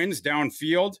 he wins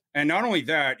downfield. And not only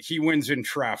that, he wins in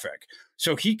traffic.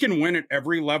 So he can win at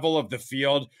every level of the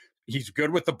field. He's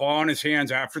good with the ball in his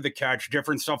hands after the catch,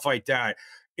 different stuff like that.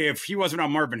 If he wasn't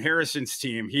on Marvin Harrison's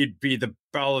team, he'd be the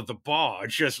belle of the ball.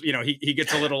 It's just, he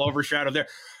gets a little overshadowed there.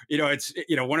 It's,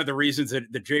 one of the reasons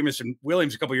that Jamison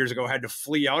Williams a couple years ago had to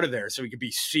flee out of there so he could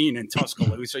be seen in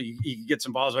Tuscaloosa. So he could get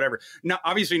some balls, whatever. Now,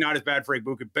 obviously not as bad for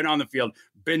Egbuka, been on the field,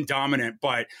 been dominant,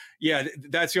 but yeah,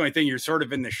 that's the only thing. You're sort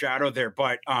of in the shadow there,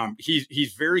 but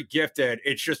he's very gifted.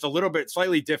 It's just a little bit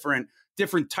slightly different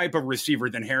different type of receiver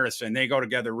than Harrison. They go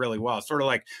together really well, sort of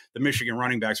like the Michigan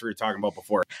running backs we were talking about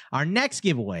before. Our next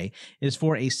giveaway is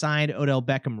for a signed Odell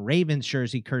Beckham Ravens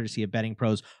jersey, courtesy of Betting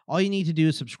Pros. All you need to do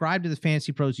is subscribe to the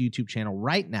Fantasy Pros YouTube channel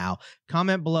right now,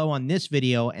 comment below on this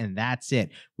video, and that's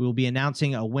it. We will be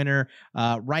announcing a winner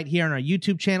right here on our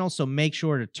YouTube channel, so make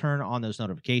sure to turn on those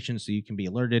notifications so you can be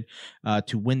alerted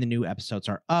to when the new episodes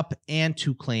are up and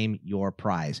to claim your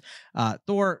prize.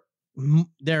 Thor,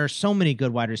 there are so many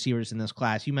good wide receivers in this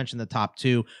class. You mentioned the top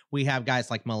two. We have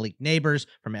guys like Malik Neighbors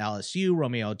from LSU,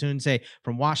 Romeo Odunze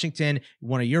from Washington,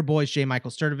 one of your boys, J.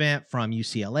 Michael Sturdivant from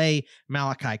UCLA,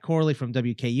 Malachi Corley from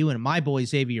WKU, and my boy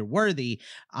Xavier Worthy.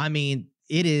 I mean,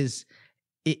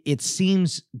 it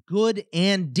seems good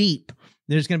and deep.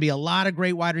 There's going to be a lot of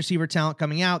great wide receiver talent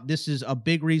coming out. This is a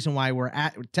big reason why we're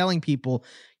telling people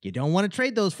you don't want to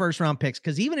trade those first round picks,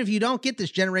 because even if you don't get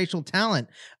this generational talent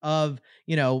of,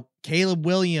 Caleb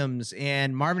Williams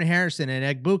and Marvin Harrison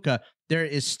and Egbuka, there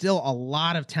is still a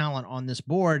lot of talent on this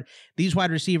board. These wide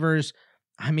receivers,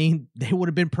 I mean, they would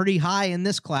have been pretty high in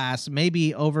this class,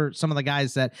 maybe over some of the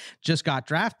guys that just got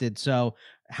drafted. So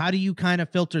how do you kind of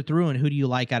filter through, and who do you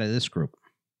like out of this group?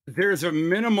 There's a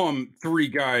minimum 3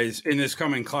 guys in this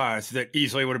coming class that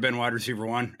easily would have been wide receiver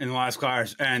 1 in the last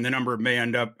class, and the number may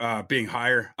end up being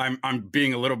higher. I'm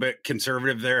being a little bit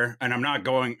conservative there, and I'm not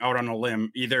going out on a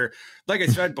limb either. Like I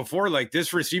said before, like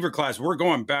this receiver class, we're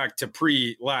going back to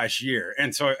pre-last year,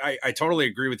 and so I totally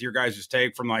agree with your guys'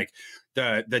 take from like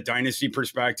the Dynasty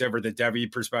perspective or the Debbie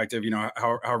perspective.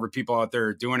 However people out there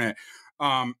are doing it.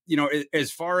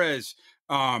 As far as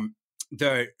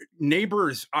the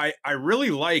Neighbors, I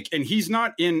really like, and he's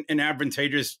not in an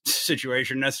advantageous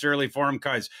situation necessarily for him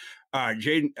because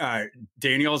Jaden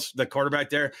Daniels, the quarterback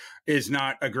there, is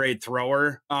not a great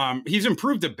thrower. He's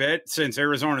improved a bit since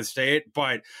Arizona State,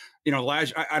 but I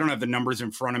don't have the numbers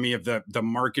in front of me of the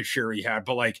market share he had,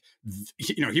 but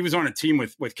he was on a team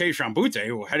with Keyshawn Butte,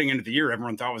 who heading into the year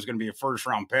everyone thought was going to be a first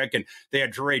round pick, and they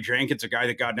had Dre Jenkins, a guy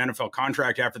that got an NFL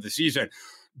contract after the season.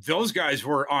 Those guys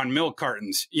were on milk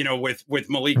cartons, with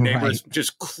Malik Neighbors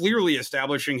just clearly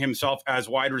establishing himself as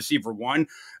wide receiver 1.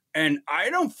 And I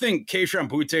don't think Keyshawn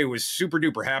Butte was super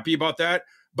duper happy about that.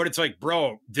 But it's like,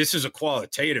 bro, this is a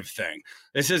qualitative thing.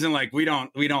 This isn't like we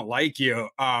don't like you.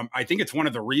 I think it's one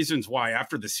of the reasons why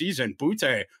after the season,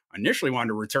 Butte initially wanted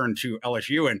to return to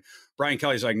LSU, and Brian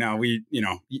Kelly's like, no,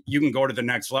 you can go to the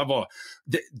next level.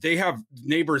 They have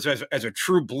Neighbors as a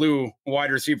true blue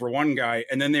wide receiver 1 guy,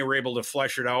 and then they were able to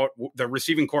flesh it out, the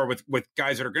receiving core with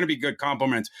guys that are going to be good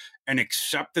compliments and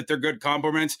accept that they're good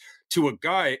compliments to a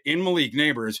guy in Malik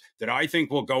Neighbors that I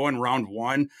think will go in round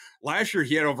 1. Last year,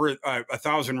 he had over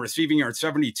 1,000 receiving yards,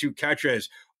 72 catches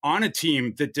on a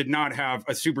team that did not have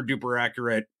a super duper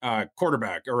accurate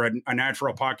quarterback or a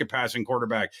natural pocket passing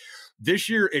quarterback. This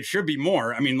year, it should be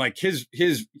more. I mean, like his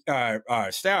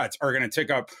stats are going to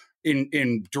tick up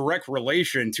in direct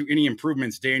relation to any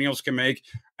improvements Daniels can make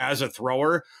as a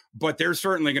thrower, but they're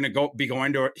certainly going to be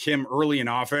going to him early and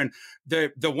often.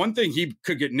 The one thing he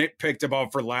could get nitpicked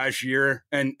about for last year,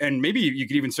 and maybe you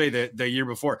could even say that the year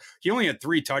before, he only had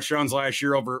 3 touchdowns last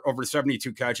year over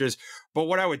 72 catches. But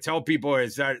what I would tell people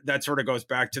is that sort of goes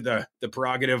back to the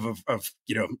prerogative of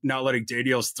not letting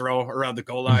Daniels throw around the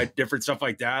goal line, different stuff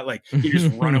like that. Like you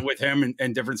just run it with him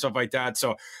and different stuff like that.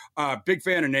 So big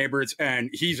fan of Neighbors, and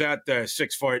he's at the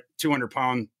 6 foot, 200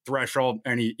 pound threshold,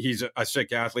 and he's a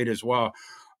sick athlete as well.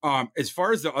 As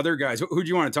far as the other guys, who do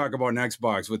you want to talk about next,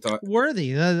 Boggs? With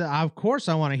Worthy, of course,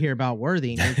 I want to hear about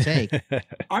Worthy and your take.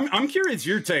 I'm curious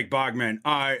your take, Bogman.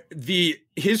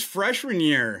 His freshman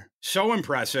year, so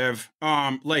impressive.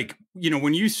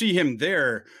 When you see him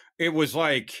there, it was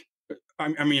like,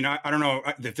 I mean, I don't know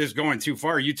if this is going too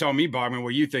far. You tell me, Bogman,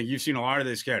 what you think. You've seen a lot of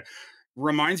this kid.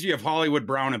 Reminds you of Hollywood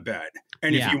Brown a bit.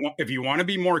 And if you want to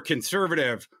be more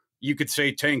conservative, you could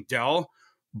say Tank Dell.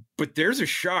 But there's a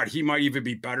shot he might even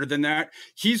be better than that.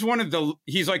 He's like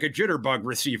a jitterbug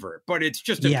receiver, but it's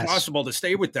just impossible to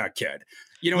stay with that kid.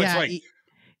 It's like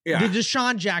the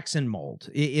Deshaun Jackson mold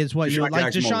is what you're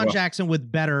like. Deshaun Jackson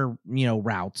with better,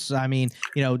 routes. I mean,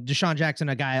 Deshaun Jackson,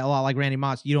 a guy a lot like Randy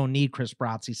Moss, you don't need Chris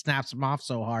Broughts. He snaps him off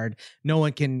so hard.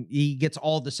 He gets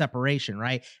all the separation,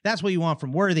 right? That's what you want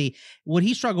from Worthy. What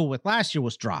he struggled with last year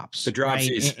was drops. The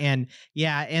dropsies. Right?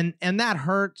 And that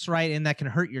hurts, right? And that can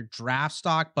hurt your draft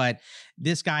stock. But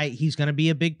this guy, he's going to be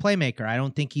a big playmaker. I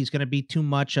don't think he's going to be too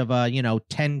much of a,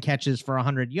 10 catches for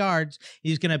 100 yards.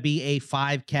 He's going to be a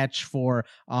 5 catch for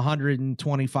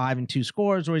 125 and 2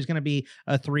 scores, or he's going to be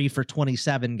a 3 for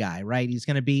 27 guy, right? He's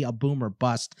going to be a boom or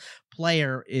bust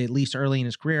player, at least early in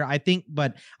his career.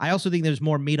 But I also think there's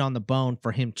more meat on the bone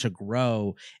for him to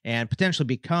grow and potentially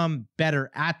become better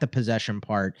at the possession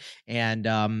part and,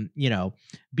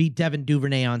 be Devin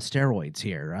Duvernay on steroids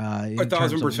here in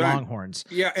terms of Longhorns.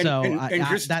 Yeah.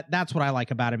 That's what I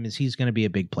like about him is he's going to be a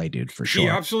big play dude for sure. He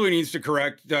absolutely needs to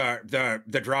correct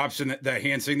the drops and the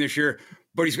hand thing this year.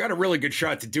 But he's got a really good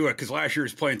shot to do it because last year he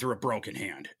was playing through a broken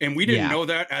hand. And we didn't know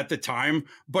that at the time.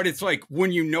 But it's like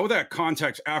when you know that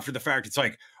context after the fact, it's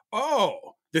like, oh,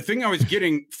 the thing I was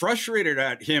getting frustrated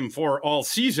at him for all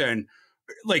season,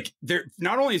 like there,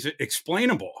 not only is it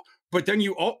explainable, but then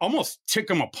you almost tick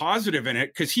him a positive in it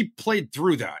because he played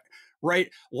through that.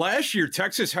 Right. Last year,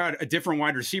 Texas had a different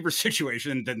wide receiver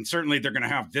situation than certainly they're going to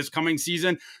have this coming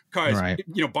season. Because,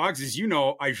 Boggs, as you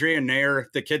know, Isaiah Nair,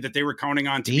 the kid that they were counting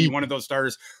on to be one of those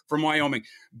starters from Wyoming,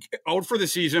 out for the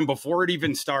season before it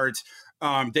even starts.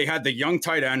 They had the young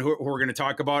tight end who we're going to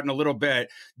talk about in a little bit.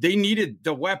 They needed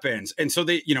the weapons. And so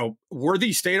they,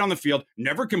 Worthy stayed on the field,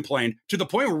 never complained to the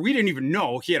point where we didn't even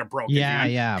know he had a broken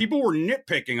hand. Yeah. People were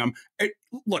nitpicking him.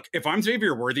 Look, if I'm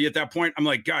Xavier Worthy at that point, I'm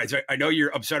like, guys, I know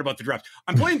you're upset about the draft.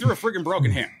 I'm playing through a freaking broken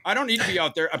hand. I don't need to be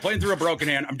out there. I'm playing through a broken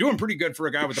hand. I'm doing pretty good for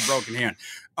a guy with a broken hand.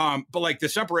 But like the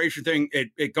separation thing,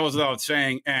 it goes without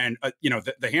saying. And,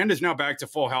 the hand is now back to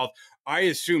full health. I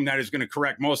assume that is going to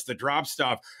correct most of the drop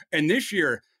stuff. And this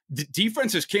year, the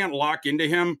defenses can't lock into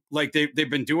him like they've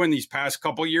been doing these past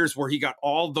couple of years where he got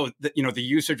all the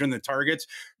usage and the targets.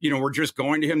 We're just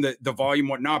going to him, the volume,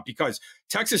 whatnot, because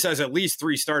Texas has at least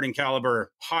 3 starting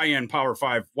caliber, high-end Power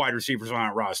 5 wide receivers on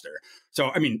that roster.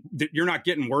 So, I mean, you're not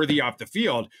getting Worthy off the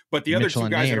field, but the Mitchell other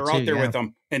 2 guys that are out there with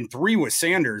them, and 3 with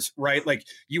Sanders, right? Like,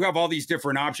 you have all these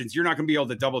different options. You're not going to be able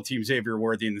to double-team Xavier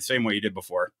Worthy in the same way you did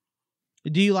before.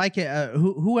 Do you like it?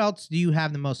 Who else do you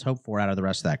have the most hope for out of the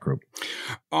rest of that group?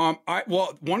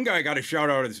 One guy I got to shout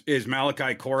out is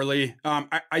Malachi Corley.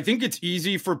 I think it's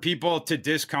easy for people to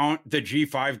discount the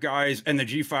G5 guys and the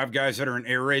G5 guys that are in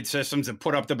air raid systems and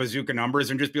put up the bazooka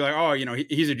numbers and just be like, oh,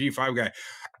 he's a G5 guy.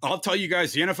 I'll tell you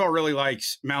guys, the NFL really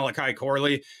likes Malachi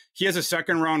Corley. He has a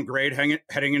 2nd round grade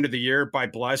heading into the year by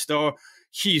Blesto.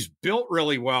 He's built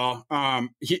really well.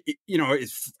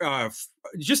 It's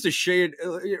just a shade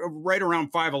right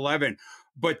around 5'11",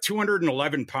 but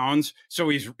 211 pounds. So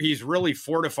he's really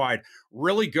fortified,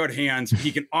 really good hands.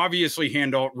 He can obviously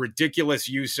handle ridiculous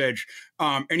usage,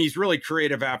 and he's really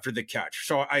creative after the catch.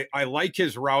 So I like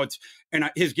his routes, and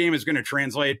his game is going to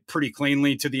translate pretty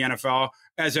cleanly to the NFL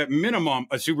as at minimum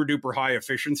a super duper high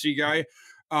efficiency guy.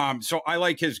 So I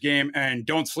like his game, and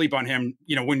don't sleep on him.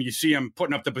 When you see him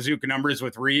putting up the bazooka numbers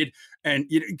with Reed, and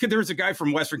there was a guy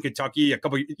from Western Kentucky, a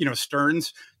couple,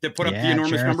 Stearns, that put up the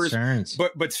enormous numbers. Stearns.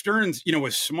 But Stearns,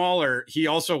 was smaller. He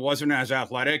also wasn't as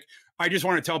athletic. I just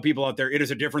want to tell people out there, it is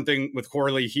a different thing with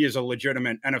Corley. He is a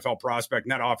legitimate NFL prospect,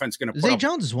 and that offense is going to put Zay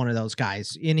Jones is one of those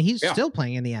guys, and he's still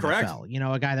playing in the NFL. Correct.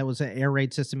 A guy that was an air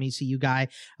raid system ECU guy,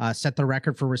 set the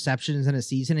record for receptions in a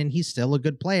season, and he's still a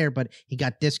good player, but he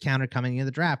got discounted coming into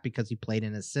the draft because he played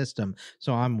in a system.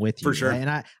 So I'm with you. For sure. Right?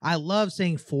 And I love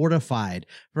saying fortified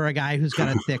for a guy who's got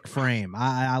a thick frame.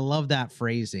 I love that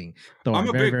phrasing. Thor. I'm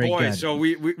a very, big very boy, good. so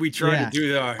we try to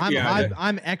do the.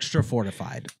 I'm extra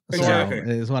fortified. Exactly. So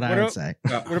is what I would say.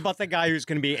 What about the guy who's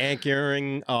going to be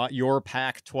anchoring your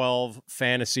Pac-12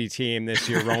 fantasy team this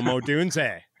year, Romo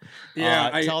Dunze?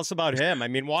 Tell us about him. I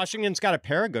mean, Washington's got a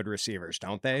pair of good receivers,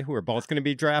 don't they? Who are both going to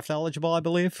be draft eligible, I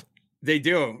believe. They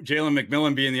do. Jalen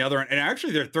McMillan being the other one. And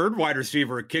actually their 3rd wide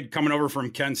receiver, a kid coming over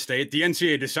from Kent State. The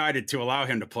NCAA decided to allow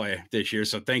him to play this year.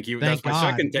 So thank you. That's my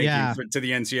second thank you to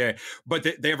the NCAA. But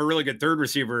they have a really good 3rd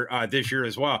receiver this year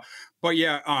as well. But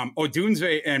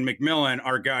Odunze and McMillan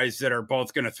are guys that are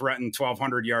both going to threaten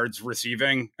 1,200 yards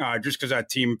receiving just because that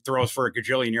team throws for a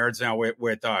gajillion yards now with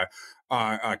Kalen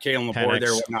LaBorde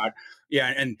there, whatnot.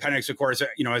 Yeah, and Penix, of course,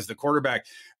 as the quarterback.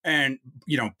 And,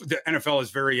 the NFL is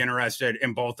very interested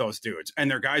in both those dudes. And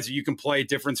they're guys that you can play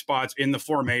different spots in the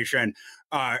formation.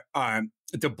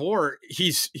 DeBoer,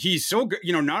 he's so good,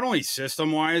 not only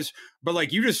system-wise, but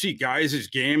like you just see guys' his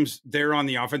games there on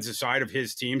the offensive side of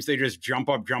his teams. They just jump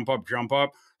up.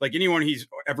 Like anyone he's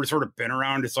ever sort of been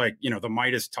around, it's like, the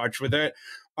Midas touch with it.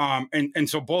 And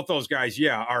so both those guys,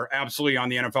 are absolutely on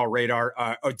the NFL radar.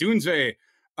 Odunze,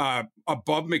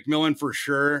 above McMillan for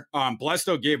sure.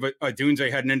 Blesto gave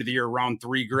Odunze heading into the year around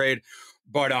 3 grade,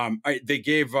 but they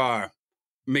gave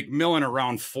McMillan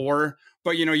around 4.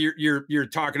 But you're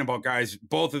talking about guys,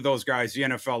 both of those guys the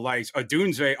NFL likes.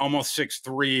 Odunze almost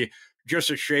 6'3", just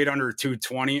a shade under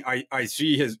 220. I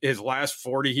see his last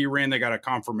 40 he ran. They got a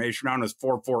confirmation on was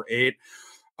 4.48.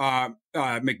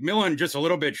 McMillan just a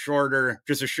little bit shorter,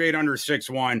 just a shade under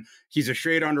 6'1". He's a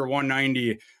shade under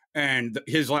 190. and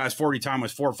his last 40 time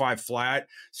was 4.5 flat.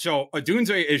 So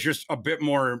Odunze is just a bit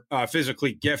more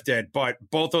physically gifted, but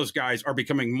both those guys are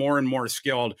becoming more and more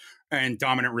skilled and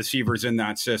dominant receivers in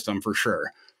that system for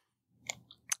sure.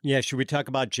 Yeah, should we talk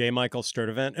about J. Michael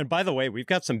Sturdivant? And by the way, we've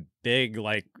got some big,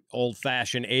 like,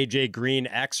 old-fashioned AJ Green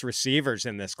X receivers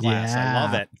in this class. Yeah. I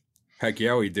love it. Heck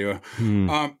yeah, we do.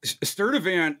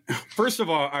 Sturdivant, first of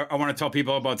all, I want to tell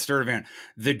people about Sturdivant.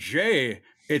 The J,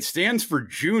 it stands for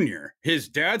junior. His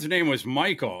dad's name was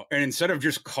Michael, and instead of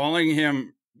just calling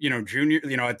him, junior,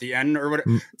 at the end or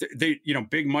whatever, they,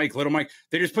 Big Mike, Little Mike,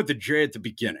 they just put the J at the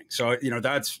beginning. So,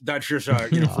 that's just,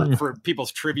 for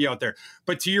people's trivia out there.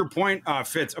 But to your point,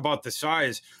 Fitz, about the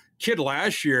size, kid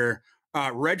last year,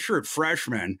 redshirt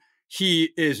freshman,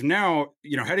 he is now,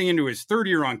 heading into his third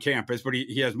year on campus, but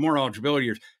he has more eligibility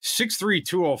years. 6'3",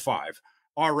 205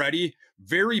 already.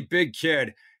 Very big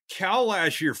kid. Cal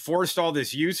last year forced all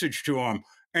this usage to him,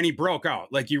 and he broke out.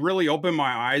 Like, he really opened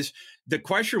my eyes. The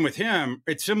question with him,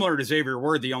 it's similar to Xavier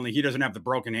Worthy, only he doesn't have the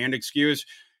broken hand excuse.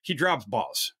 He drops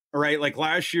balls, all right? Like,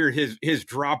 last year, his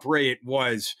drop rate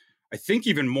was, I think,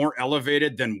 even more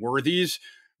elevated than Worthy's.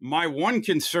 My one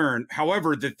concern,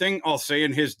 however, the thing I'll say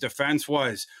in his defense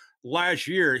was, last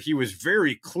year, he was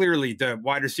very clearly the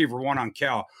wide receiver one on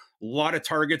Cal. A lot of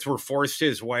targets were forced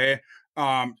his way.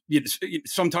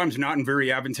 Sometimes not in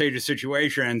very advantageous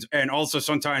situations. And also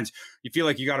sometimes you feel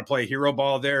like you got to play hero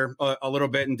ball there a little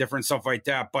bit and different stuff like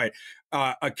that. But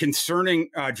a concerning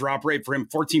drop rate for him,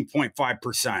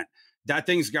 14.5%. That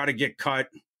thing's got to get cut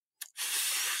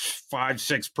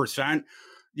 5-6%.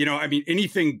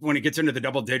 Anything when it gets into the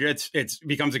double digits, it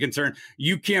becomes a concern.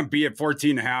 You can't be at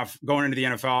 14.5 going into the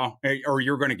NFL, or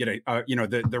you're going to get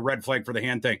the red flag for the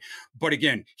hand thing. But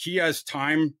again, he has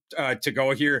time to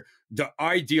go here. The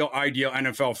ideal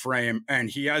NFL frame, and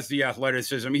he has the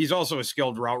athleticism. He's also a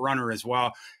skilled route runner as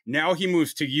well. Now he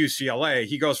moves to UCLA.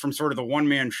 He goes from sort of the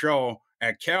one-man show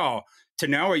at Cal to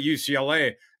now at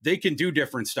UCLA. They can do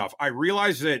different stuff. I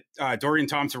realize that Dorian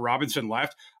Thompson-Robinson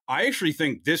left. I actually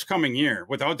think this coming year,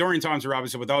 without Dorian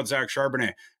Thompson-Robinson, without Zach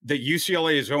Charbonnet, that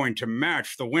UCLA is going to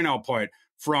match the win output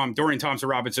from Dorian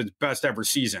Thompson-Robinson's best ever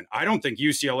season. I don't think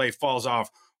UCLA falls off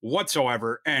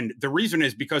whatsoever. And the reason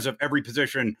is because of every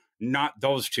position, not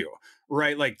those two,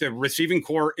 right? Like, the receiving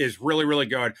core is really, really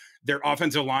good. Their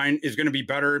offensive line is going to be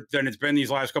better than it's been these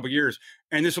last couple of years.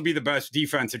 And this will be the best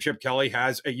defense that Chip Kelly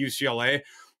has at UCLA.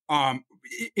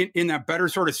 In that better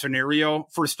sort of scenario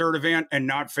for Sturdivant and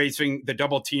not facing the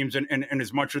double teams and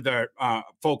as much of the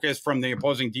focus from the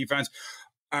opposing defense,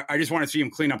 I just want to see him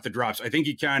clean up the drops. I think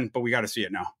he can, but we got to see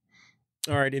it now.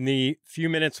 All right, in the few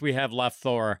minutes we have left,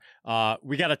 Thor,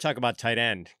 we got to talk about tight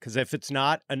end, because if it's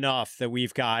not enough that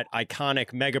we've got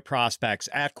iconic mega prospects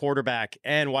at quarterback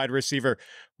and wide receiver,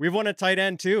 we've won a tight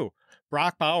end too.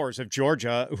 Brock Bowers of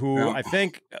Georgia, who I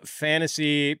think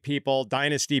fantasy people,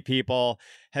 dynasty people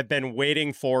have been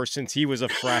waiting for since he was a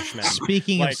freshman.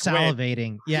 Speaking of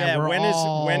salivating,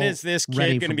 when is this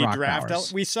kid going to be drafted?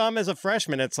 Bowers. We saw him as a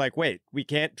freshman. It's like, wait, we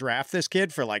can't draft this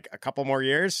kid for like a couple more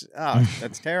years? Oh,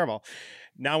 that's terrible.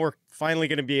 Now we're finally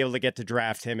going to be able to get to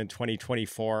draft him in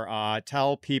 2024.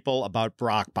 Tell people about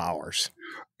Brock Bowers.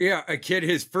 Yeah, a kid,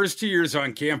 his first 2 years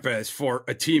on campus for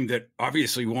a team that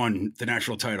obviously won the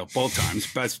national title both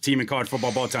times, best team in college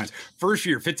football both times. First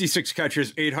year, 56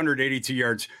 catches, 882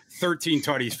 yards, 13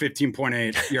 tutties,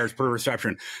 15.8 yards per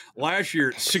reception. Last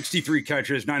year, 63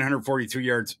 catches, 942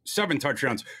 yards, 7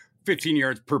 touchdowns, 15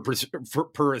 yards per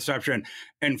reception.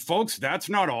 And folks, that's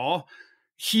not all.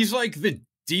 He's like the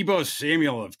Deebo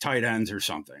Samuel of tight ends or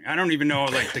something. I don't even know,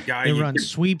 like, the guy. They run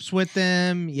sweeps with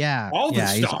them. Yeah. All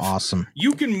this he's stuff. Awesome.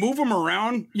 You can move him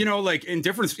around, like in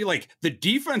different, like the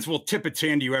defense will tip its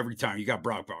hand to you every time you got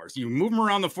Brock Bowers. You move him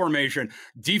around the formation.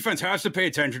 Defense has to pay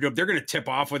attention to him. They're going to tip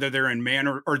off whether they're in man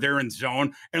or they're in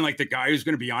zone. And like the guy who's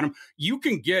going to be on him, you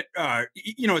can get,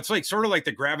 it's like sort of like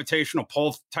the gravitational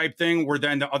pull type thing where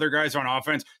then the other guys on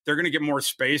offense, they're going to get more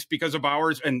space because of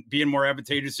Bowers and be in more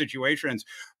advantageous situations.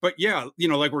 But yeah,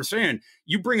 like we're saying,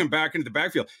 you bring him back into the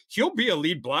backfield. He'll be a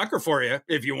lead blocker for you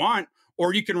if you want,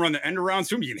 or you can run the end around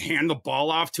to him. You can hand the ball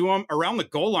off to him around the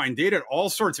goal line. They did all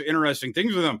sorts of interesting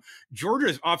things with him.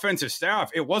 Georgia's offensive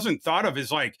staff, it wasn't thought of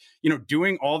as like,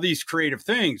 doing all these creative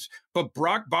things, but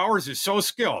Brock Bowers is so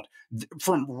skilled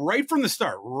from the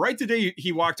start, right the day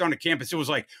he walked onto campus. It was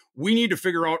like, we need to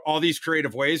figure out all these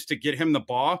creative ways to get him the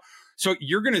ball. So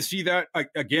you're going to see that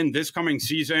again this coming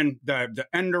season, the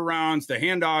end arounds, the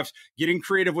handoffs, getting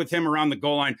creative with him around the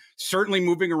goal line, certainly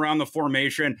moving around the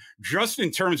formation. Just in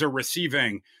terms of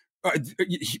receiving,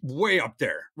 way up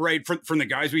there, right? From the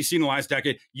guys we've seen the last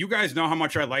decade. You guys know how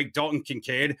much I like Dalton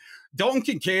Kincaid. Dalton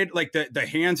Kincaid, like the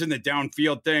hands in the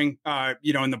downfield thing,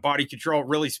 and the body control,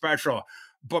 really special.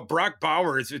 But Brock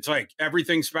Bowers, it's like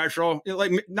everything special.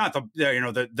 Like not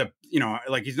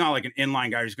like he's not like an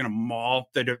inline guy who's going to maul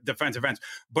the defensive ends,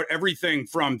 but everything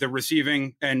from the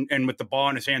receiving and with the ball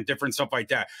in his hand, different stuff like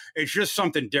that. It's just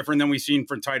something different than we've seen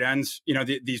from tight ends,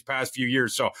 these past few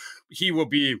years. So he will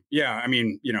be,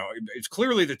 it's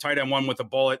clearly the tight end one with a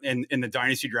bullet in the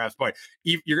dynasty drafts, but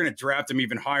you're going to draft him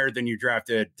even higher than you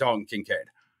drafted Dalton Kincaid.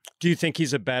 Do you think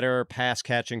he's a better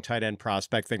pass-catching tight end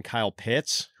prospect than Kyle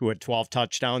Pitts, who had 12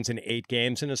 touchdowns in 8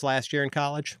 games in his last year in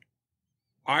college?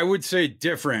 I would say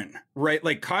different, right?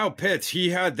 Like Kyle Pitts, he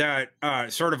had that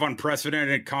sort of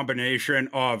unprecedented combination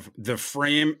of the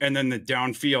frame and then the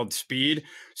downfield speed.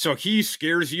 So he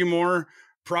scares you more,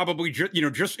 probably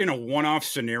just in a one-off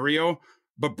scenario.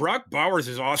 But Brock Bowers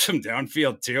is awesome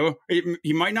downfield too.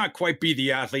 He might not quite be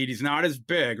the athlete. He's not as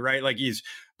big, right? Like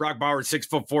Brock Bowers,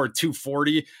 6'4",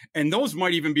 240, and those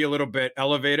might even be a little bit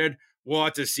elevated. We'll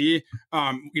have to see.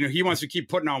 He wants to keep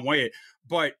putting on weight,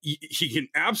 but he can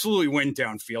absolutely win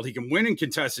downfield. He can win in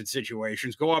contested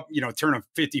situations, go up, turn a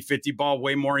 50-50 ball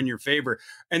way more in your favor.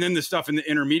 And then the stuff in the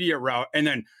intermediate route. And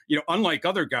then, unlike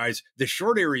other guys, the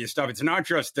short area stuff, it's not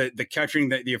just the catching,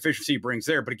 the efficiency he brings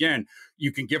there, but again,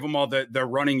 you can give him all the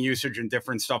running usage and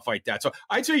different stuff like that. So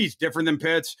I'd say he's different than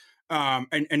Pitts.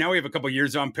 And now we have a couple of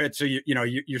years on Pitt, so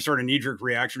your sort of knee-jerk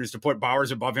reaction is to put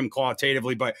Bowers above him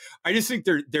qualitatively, but I just think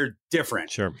they're different,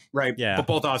 sure, right? Yeah, but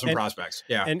both awesome prospects,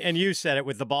 yeah. And you said it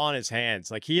with the ball in his hands,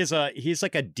 like he's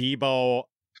like a Debo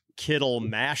Kittle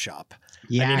mashup.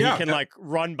 Yeah, I mean, he can like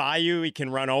run by you, he can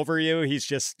run over you. He's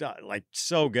just like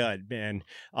so good, man.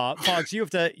 Fox, you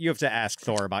have to ask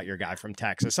Thor about your guy from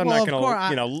Texas. I'm not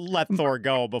going to let Thor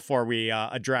go before we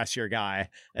address your guy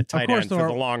at tight end for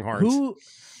the Longhorns.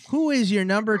 Who is your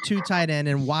number 2 tight end,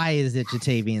 and why is it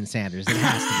Jatavian Sanders? It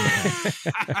has to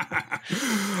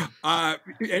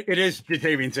be him. It is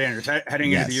Jatavian Sanders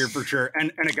heading into the year for sure,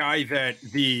 and a guy that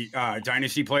the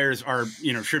dynasty players are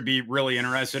should be really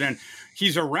interested in.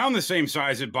 He's around the same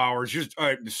size as Bowers, just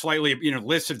slightly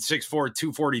listed 6'4",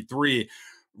 243.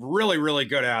 Really, really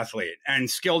good athlete and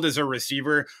skilled as a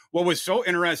receiver. What was so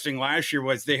interesting last year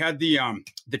was they had the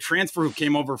transfer who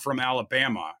came over from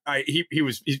Alabama.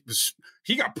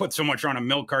 He got put so much on a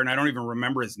milk carton, I don't even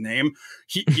remember his name.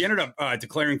 He ended up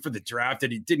declaring for the draft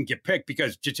that he didn't get picked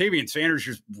because Jatavian Sanders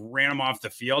just ran him off the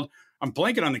field. I'm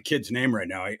blanking on the kid's name right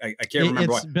now. I can't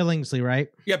remember. It's Billingsley, right?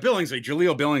 Yeah, Billingsley,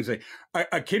 Jaleel Billingsley.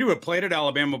 A kid who had played at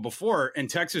Alabama before, and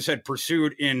Texas had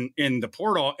pursued in the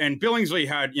portal. And Billingsley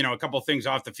had, a couple of things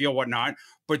off the field, whatnot.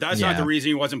 But that's not the reason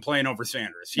he wasn't playing over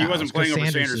Sanders. He wasn't playing over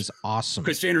Sanders. Is awesome.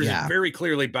 Because Sanders is very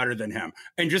clearly better than him.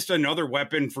 And just another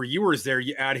weapon for viewers there.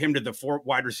 You add him to the 4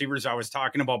 wide receivers I was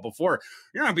talking about before.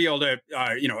 You're not going to be able to,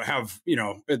 have,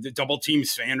 the double team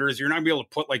Sanders. You're not going to be able to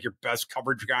put like your best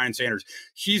coverage guy in Sanders.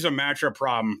 He's a matchup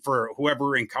problem for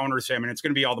whoever encounters him. And it's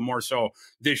going to be all the more so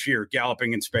this year,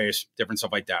 galloping in space, different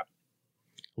stuff like that.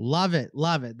 Love it.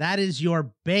 Love it. That is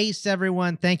your base,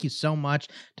 everyone. Thank you so much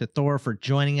to Thor for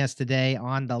joining us today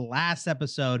on the last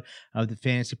episode of the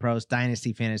Fantasy Pros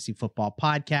Dynasty Fantasy Football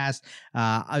Podcast.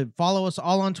 Follow us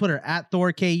all on Twitter at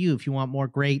ThorKU if you want more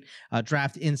great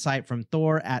draft insight from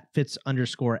Thor at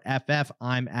Fitz_FF.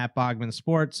 I'm at Bogman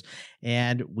Sports,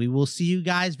 and we will see you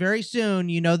guys very soon.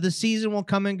 The season will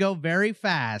come and go very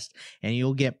fast, and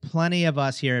you'll get plenty of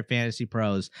us here at Fantasy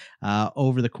Pros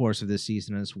over the course of this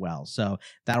season as well. So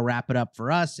that'll wrap it up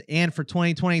for us and for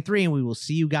 2023, and we will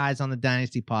see you guys on the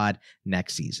Dynasty Pod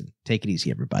next season. Take it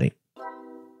easy, everybody.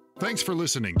 Thanks for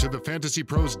listening to the Fantasy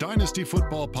Pros Dynasty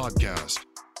Football Podcast.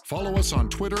 Follow us on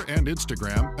Twitter and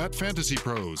Instagram at Fantasy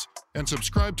Pros, and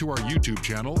subscribe to our YouTube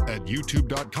channel at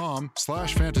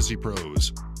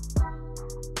youtube.com/fantasypros.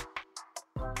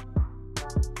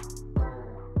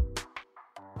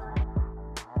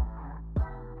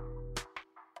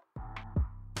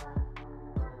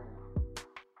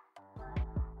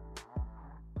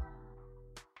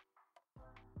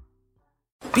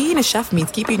 Being a chef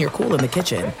means keeping your cool in the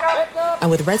kitchen.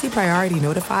 And with Resi Priority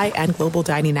Notify and Global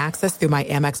Dining Access through my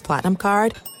Amex Platinum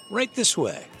card, right this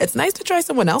way. It's nice to try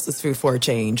someone else's food for a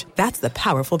change. That's the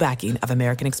powerful backing of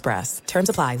American Express. Terms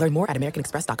apply. Learn more at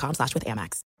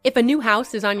americanexpress.com/withAmex. If a new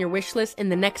house is on your wish list in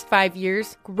the next 5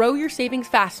 years, grow your savings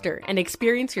faster and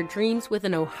experience your dreams with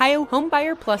an Ohio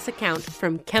Homebuyer Plus account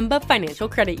from Kemba Financial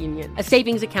Credit Union. A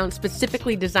savings account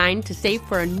specifically designed to save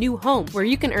for a new home, where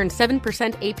you can earn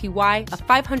 7% APY, a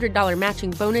 $500 matching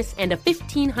bonus, and a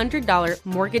 $1,500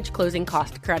 mortgage closing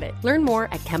cost credit. Learn more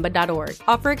at Kemba.org.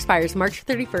 Offer expires March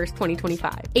 31st,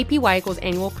 2025. APY equals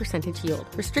annual percentage yield.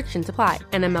 Restrictions apply.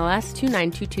 NMLS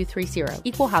 292230.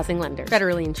 Equal housing lender.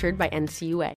 Federally insured by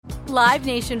NCUA. Live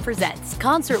Nation presents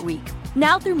Concert Week.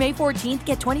 Now through May 14th,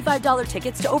 get $25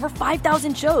 tickets to over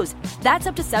 5,000 shows. That's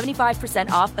up to 75%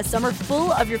 off a summer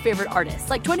full of your favorite artists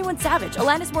like 21 Savage,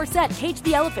 Alanis Morissette, Cage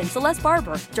the Elephant, Celeste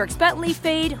Barber, Dierks Bentley,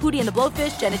 Fade, Hootie and the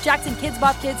Blowfish, Janet Jackson, Kidz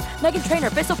Bop Kids, Meghan Trainor,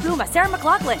 Peso Pluma, Sarah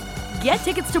McLachlan. Get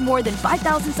tickets to more than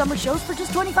 5,000 summer shows for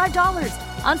just $25.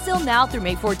 Until now through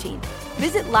May 14th.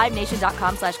 Visit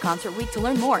livenation.com/concertweek to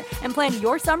learn more and plan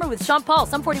your summer with Sean Paul,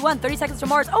 Sum 41, 30 Seconds to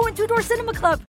Mars, and Two Door Cinema Club.